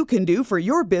thing you can do for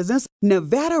your business,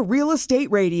 Nevada Real Estate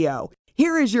Radio.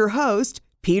 Here is your host,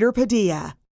 Peter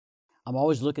Padilla. I'm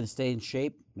always looking to stay in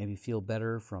shape, maybe feel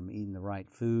better from eating the right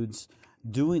foods,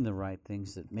 doing the right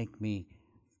things that make me,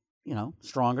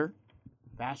 stronger,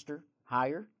 faster,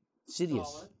 higher,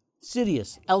 Citius,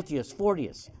 Altius,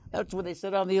 Fortius. That's what they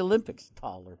said on the Olympics.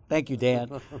 Taller. Thank you,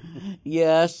 Dan.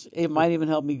 Yes, it might even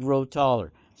help me grow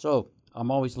taller. So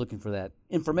I'm always looking for that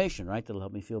information, right, that'll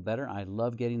help me feel better. I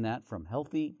love getting that from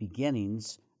Healthy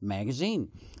Beginnings magazine.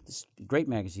 This great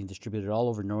magazine distributed all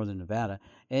over Northern Nevada,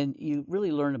 and you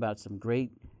really learn about some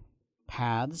great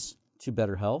paths to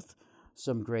better health,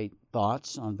 some great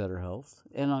thoughts on better health,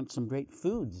 and on some great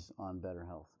foods on better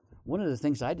health. One of the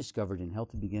things I discovered in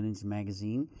Healthy Beginnings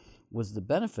magazine was the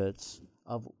benefits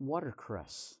of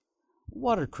watercress.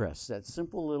 Watercress, that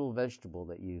simple little vegetable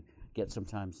that you get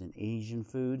sometimes in Asian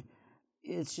food.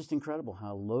 It's just incredible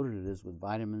how loaded it is with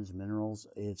vitamins, minerals.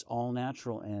 It's all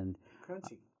natural and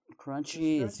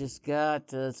crunchy. It's just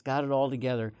got it all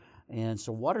together. And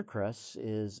so watercress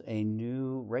is a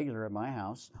new regular at my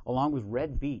house, along with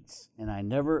red beets. And I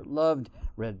never loved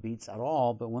red beets at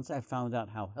all, but once I found out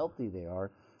how healthy they are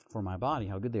for my body,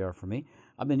 how good they are for me,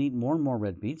 I've been eating more and more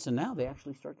red beets, and now they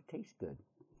actually start to taste good.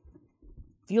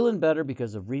 Feeling better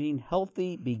because of reading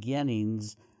Healthy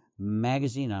Beginnings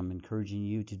magazine. I'm encouraging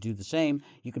you to do the same.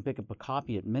 You can pick up a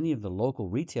copy at many of the local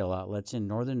retail outlets in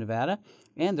Northern Nevada,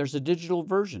 and there's a digital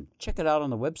version. Check it out on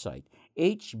the website,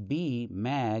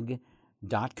 hbmag.com.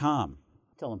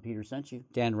 Tell them Peter sent you.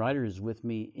 Dan Ryder is with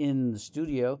me in the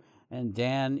studio, and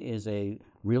Dan is a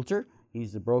realtor.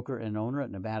 He's the broker and owner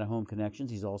at Nevada Home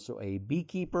Connections. He's also a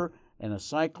beekeeper and a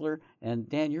cycler. And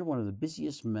Dan, you're one of the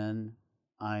busiest men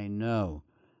I know.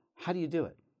 How do you do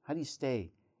it? How do you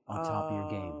stay on top of your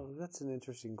game? That's an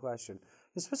interesting question.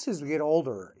 Especially as we get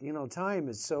older, time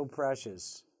is so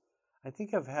precious. I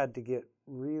think I've had to get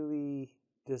really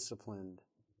disciplined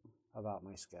about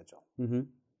my schedule. Mm-hmm.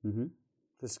 Mm-hmm.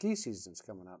 The ski season's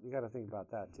coming up. You got to think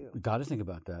about that too. Got to think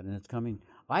about that, and it's coming.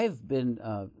 I have been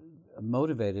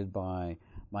motivated by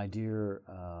my dear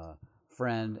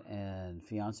friend and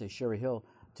fiance Sherry Hill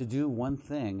to do one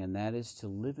thing, and that is to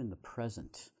live in the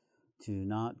present, to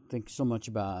not think so much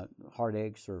about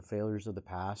heartaches or failures of the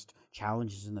past,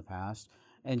 challenges in the past,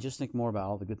 and just think more about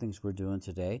all the good things we're doing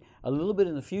today. A little bit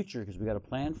in the future, because we got to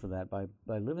plan for that by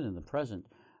living in the present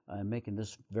and making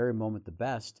this very moment the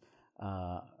best.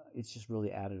 It's just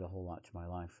really added a whole lot to my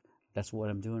life. That's what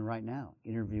I'm doing right now,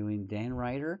 interviewing Dan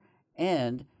Ryder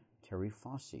and Terry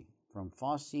Fossey from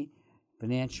Fossey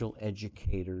Financial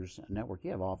Educators Network.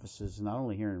 You have offices not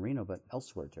only here in Reno, but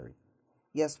elsewhere, Terry.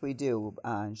 Yes, we do.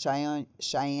 In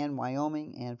Cheyenne,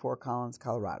 Wyoming, and Fort Collins,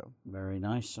 Colorado. Very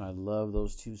nice. I love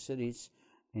those two cities.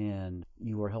 And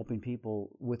you are helping people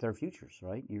with their futures,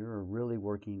 right? You're really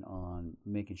working on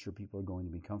making sure people are going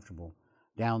to be comfortable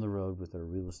down the road with their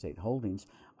real estate holdings.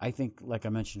 I think, like I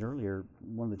mentioned earlier,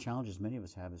 one of the challenges many of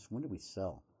us have is when do we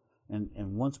sell?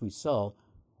 And once we sell,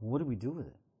 what do we do with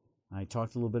it? I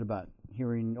talked a little bit about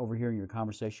overhearing your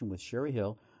conversation with Sherry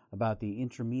Hill about the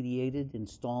intermediated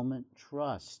installment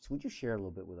trust. Would you share a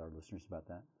little bit with our listeners about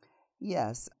that?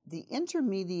 Yes. The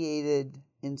intermediated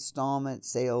installment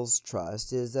sales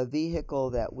trust is a vehicle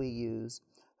that we use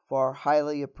for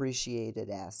highly appreciated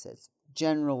assets,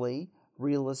 generally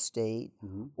real estate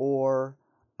or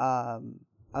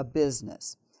a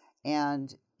business.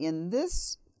 And in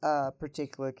this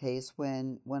particular case,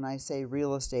 when I say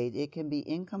real estate, it can be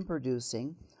income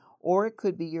producing or it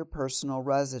could be your personal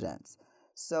residence.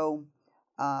 So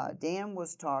Dan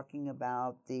was talking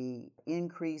about the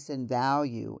increase in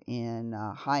value in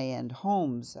high-end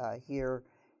homes here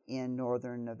in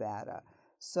Northern Nevada.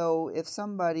 So if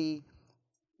somebody,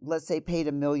 let's say, paid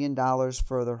 $1 million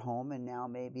for their home and now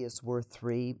maybe it's worth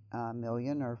 $3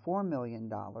 million or $4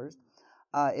 million,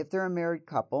 if they're a married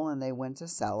couple and they went to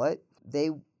sell it, they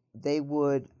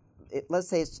would, let's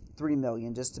say it's $3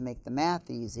 million just to make the math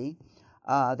easy.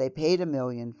 They paid $1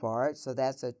 million for it, so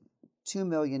that's a $2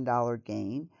 million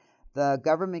gain. The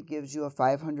government gives you a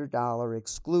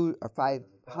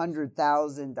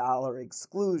 $500,000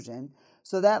 exclusion,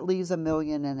 so that leaves $1.5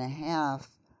 million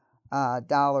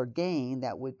dollar gain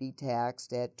that would be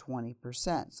taxed at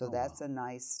 20%. So that's a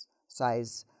nice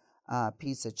size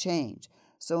piece of change.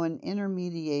 So an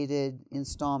intermediated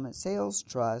installment sales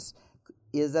trust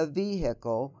is a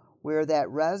vehicle where that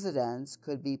residence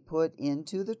could be put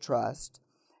into the trust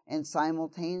and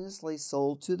simultaneously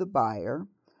sold to the buyer.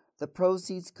 The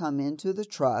proceeds come into the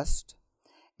trust,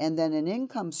 and then an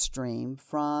income stream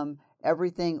from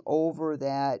everything over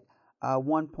that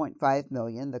 $1.5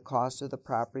 million, the cost of the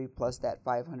property plus that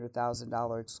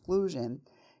 $500,000 exclusion,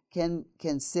 can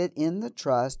sit in the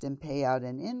trust and pay out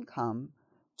an income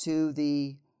to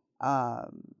the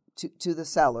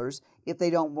sellers if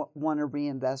they don't want to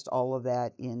reinvest all of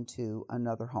that into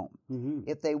another home.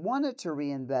 If they wanted to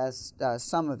reinvest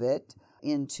some of it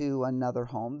into another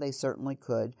home, they certainly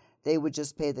could. They would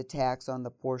just pay the tax on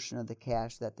the portion of the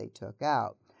cash that they took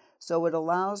out. So it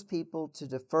allows people to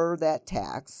defer that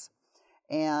tax,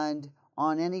 and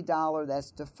on any dollar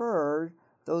that's deferred,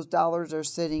 those dollars are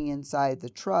sitting inside the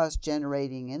trust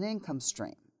generating an income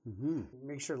stream.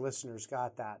 Make sure listeners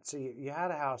got that. So you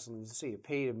had a house, and let's say you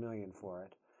paid $1 million for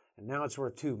it, and now it's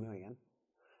worth $2 million.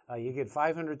 You get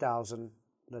 $500,000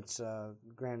 that's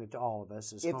granted to all of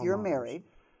us as if you're homeowners. Married.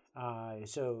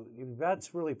 So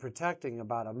that's really protecting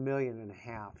about $1.5 million,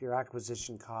 your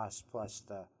acquisition cost plus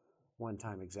the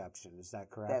one-time exemption. Is that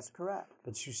correct? That's correct.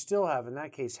 But you still have, in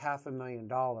that case,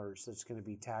 $500,000 that's going to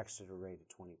be taxed at a rate of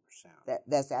 20%.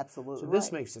 That's absolutely right. So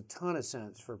this makes a ton of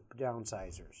sense for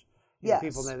downsizers. Yes.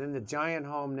 People that in the giant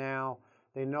home now,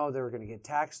 they know they're going to get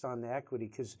taxed on the equity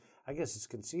because I guess it's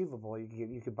conceivable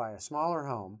you could buy a smaller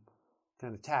home,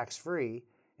 kind of tax-free,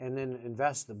 and then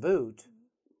invest the boot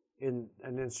in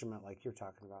an instrument like you're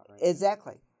talking about, right?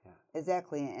 Exactly. Yeah.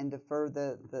 Exactly, and defer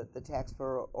the tax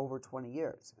for over 20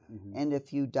 years. And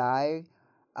if you die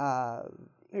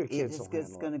Your kids will it's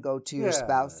handle going to it. go to your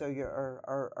spouse or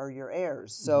your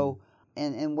heirs. So,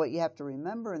 and what you have to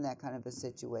remember in that kind of a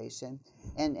situation,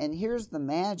 and here's the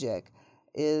magic,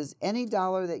 is any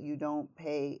dollar that you don't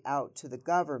pay out to the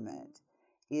government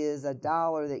is a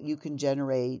dollar that you can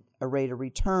generate a rate of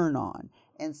return on.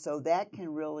 And so that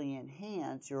can really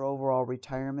enhance your overall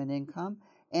retirement income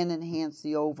and enhance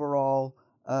the overall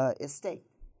estate.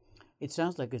 It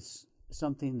sounds like it's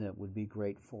something that would be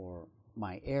great for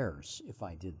my heirs if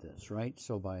I did this, right?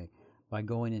 So by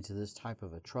going into this type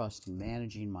of a trust and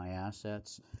managing my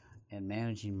assets and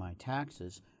managing my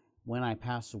taxes, when I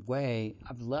pass away,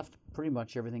 I've left pretty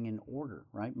much everything in order,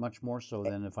 right? Much more so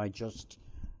than if I just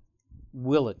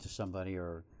will it to somebody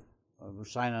or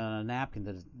sign on a napkin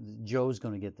that Joe's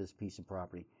going to get this piece of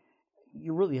property.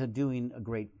 You're really doing a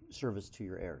great service to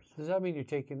your heirs. Does that mean you're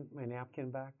taking my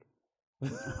napkin back?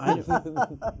 I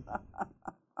do.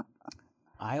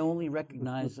 I only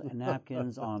recognize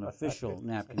napkins on official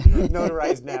napkins.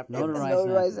 Notarized napkins. Notarized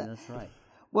napkins, that's right.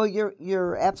 Well,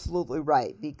 you're absolutely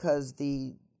right, because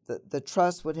the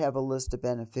trust would have a list of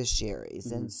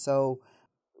beneficiaries. And so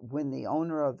when the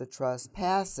owner of the trust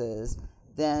passes,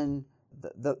 then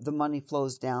the money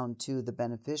flows down to the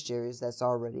beneficiaries that's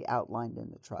already outlined in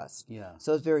the trust. Yeah.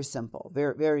 So it's very simple,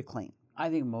 very, very clean. I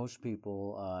think most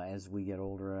people, as we get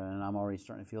older, and I'm already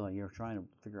starting to feel like you're trying to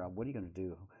figure out what are you going to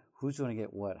do? Who's going to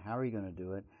get what? How are you going to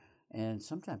do it? And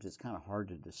sometimes it's kind of hard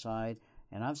to decide.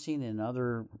 And I've seen in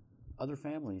other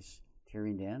families,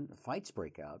 Terry and Dan, fights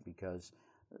break out because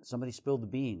somebody spilled the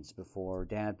beans before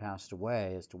Dad passed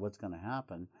away as to what's going to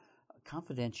happen.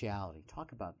 Confidentiality.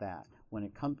 Talk about that.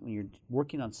 When you're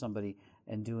working on somebody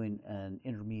and doing an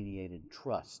intermediated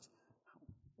trust,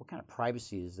 what kind of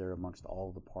privacy is there amongst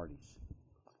all the parties?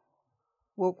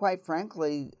 Well, quite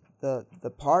frankly, the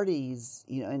parties,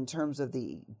 in terms of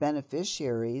the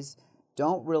beneficiaries,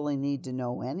 don't really need to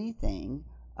know anything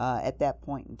at that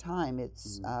point in time.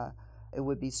 It's it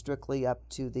would be strictly up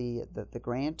to the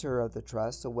grantor of the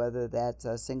trust. So whether that's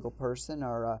a single person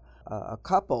or a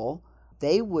couple,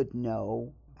 they would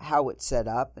know how it's set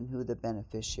up and who the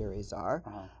beneficiaries are.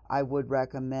 I would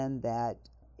recommend that,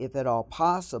 if at all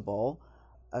possible,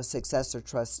 a successor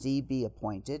trustee be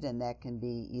appointed, and that can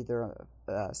be either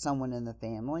someone in the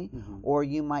family, or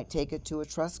you might take it to a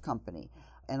trust company.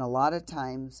 And a lot of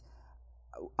times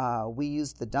we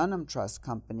use the Dunham Trust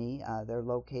Company. They're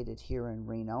located here in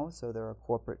Reno, so they're a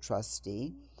corporate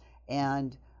trustee.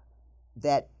 And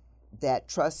that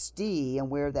trustee and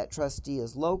where that trustee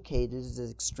is located is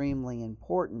extremely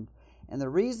important. And the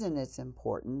reason it's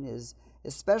important is,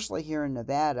 especially here in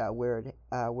Nevada, where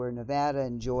Nevada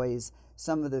enjoys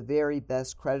some of the very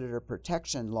best creditor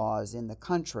protection laws in the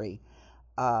country,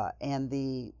 and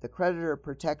the creditor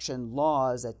protection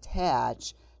laws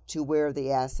attach to where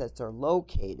the assets are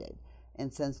located.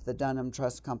 And since the Dunham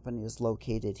Trust Company is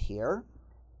located here,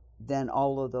 then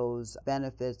all of those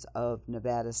benefits of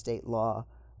Nevada state law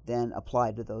then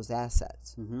apply to those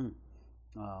assets.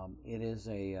 It is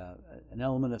an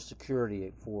element of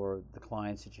security for the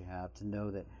clients that you have to know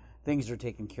that things are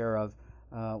taken care of.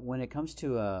 When it comes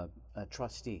to a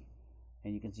trustee,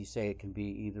 and you say it can be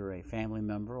either a family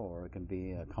member or it can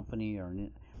be a company, or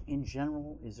in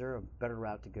general, is there a better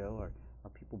route to go, or are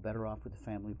people better off with a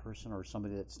family person or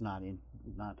somebody that's not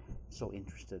so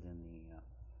interested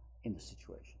in the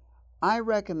situation? I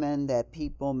recommend that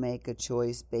people make a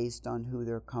choice based on who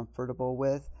they're comfortable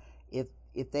with.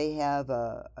 If they have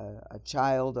a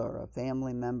child or a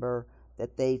family member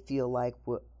that they feel like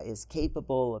is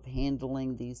capable of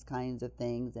handling these kinds of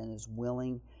things and is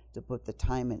willing to put the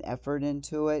time and effort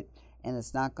into it, and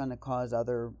it's not going to cause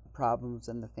other problems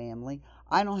in the family,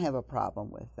 I don't have a problem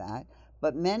with that.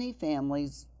 But many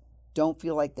families don't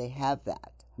feel like they have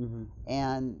that.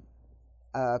 And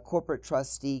a corporate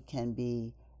trustee can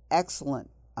be excellent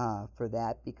for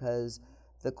that, because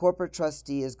the corporate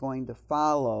trustee is going to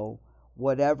follow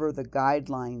whatever the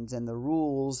guidelines and the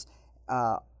rules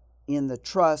in the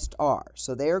trust are.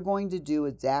 So they are going to do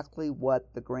exactly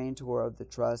what the grantor of the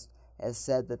trust has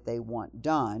said that they want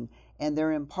done, and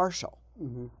they're impartial,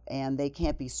 and they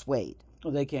can't be swayed.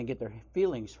 Well, they can't get their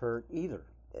feelings hurt either.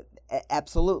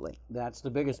 Absolutely. That's the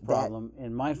biggest problem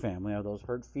in my family, are those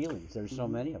hurt feelings. There's so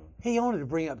many of them. Hey, I wanted to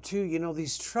bring up too,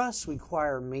 these trusts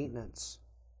require maintenance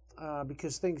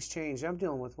because things change. I'm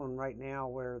dealing with one right now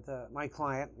where my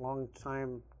client,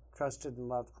 long-time trusted and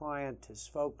loved client, his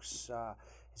folks,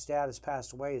 his dad has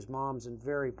passed away, his mom's in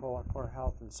very poor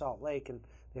health in Salt Lake, and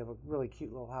they have a really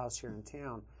cute little house here in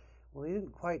town. Well, they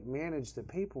didn't quite manage the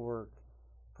paperwork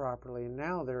properly, and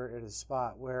now they're at a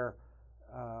spot where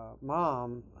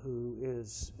mom, who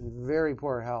is in very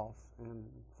poor health and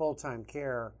full-time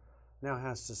care, now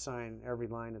has to sign every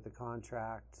line of the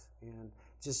contract, and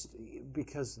just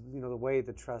because, the way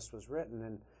the trust was written.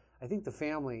 And I think the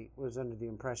family was under the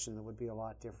impression that it would be a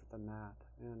lot different than that.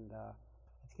 And I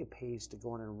think it pays to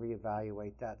go in and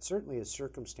reevaluate that, certainly as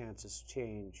circumstances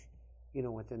change,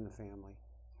 within the family.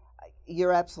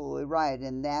 You're absolutely right,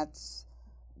 and that's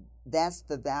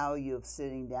the value of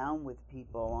sitting down with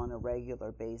people on a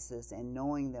regular basis and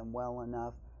knowing them well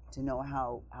enough to know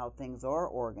how things are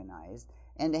organized,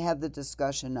 and to have the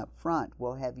discussion up front.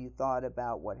 Well, have you thought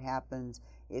about what happens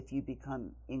if you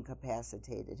become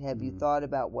incapacitated? Have you thought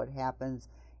about what happens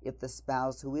if the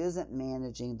spouse who isn't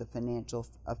managing the financial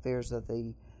affairs of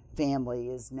the family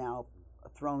is now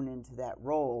thrown into that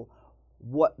role?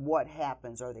 What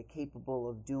happens? Are they capable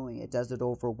of doing it? Does it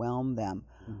overwhelm them?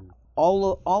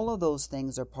 All of those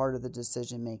things are part of the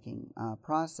decision-making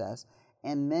process.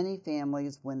 And many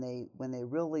families, when they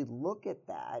really look at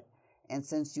that, and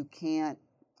since you can't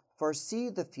foresee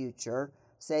the future,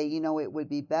 say, it would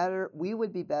be better, we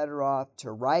would be better off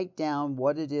to write down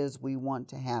what it is we want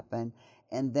to happen,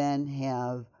 and then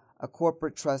have a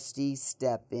corporate trustee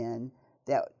step in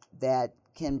that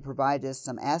can provide us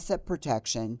some asset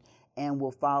protection and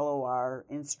will follow our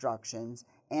instructions,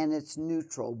 and it's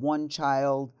neutral. One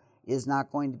child is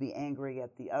not going to be angry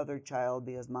at the other child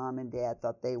because mom and dad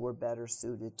thought they were better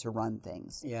suited to run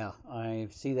things. Yeah, I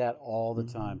see that all the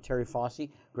time. Terry Fossey,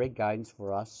 great guidance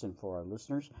for us and for our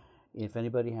listeners. If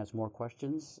anybody has more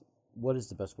questions, what is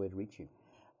the best way to reach you?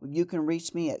 You can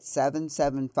reach me at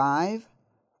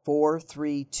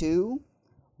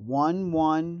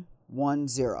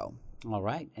 775-432-1110. All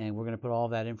right, and we're going to put all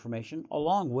that information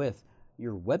along with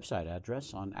your website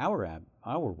address on our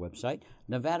website,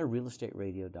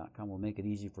 NevadaRealEstateRadio.com. We'll make it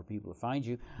easy for people to find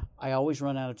you. I always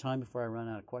run out of time before I run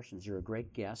out of questions. You're a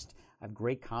great guest. I have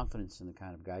great confidence in the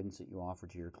kind of guidance that you offer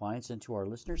to your clients and to our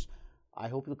listeners. I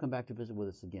hope you'll come back to visit with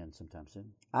us again sometime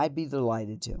soon. I'd be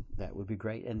delighted to. That would be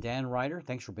great. And Dan Ryder,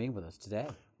 thanks for being with us today.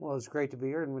 Well, it's great to be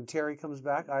here. And when Terry comes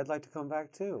back, I'd like to come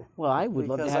back too. Well, I would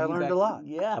love to have you back. Because I learned a lot.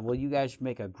 Yeah, well, you guys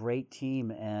make a great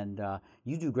team, and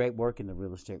you do great work in the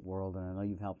real estate world, and I know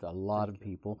you've helped a lot of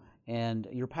people. And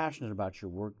you're passionate about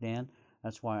your work, Dan.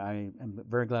 That's why I am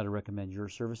very glad to recommend your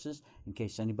services. In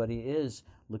case anybody is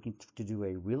looking to do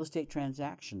a real estate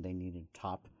transaction, they need a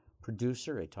top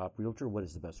producer, a top realtor. What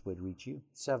is the best way to reach you?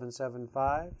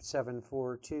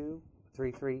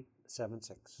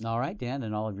 775-742-3376. All right, Dan,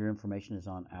 and all of your information is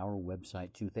on our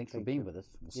website, too. Thanks for being with us.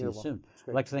 We'll see you soon.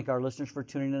 I'd like to thank our listeners for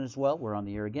tuning in as well. We're on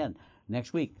the air again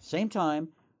next week. Same time,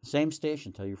 same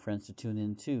station. Tell your friends to tune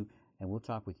in, too, and we'll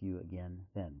talk with you again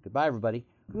then. Goodbye, everybody.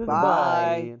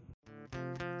 Goodbye.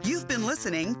 You've been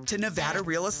listening to Nevada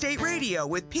Real Estate Radio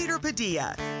with Peter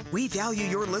Padilla. We value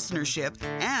your listenership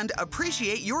and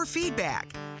appreciate your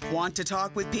feedback. Want to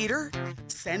talk with Peter?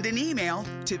 Send an email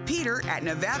to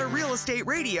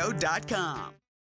peter@NevadaRealEstateRadio.com.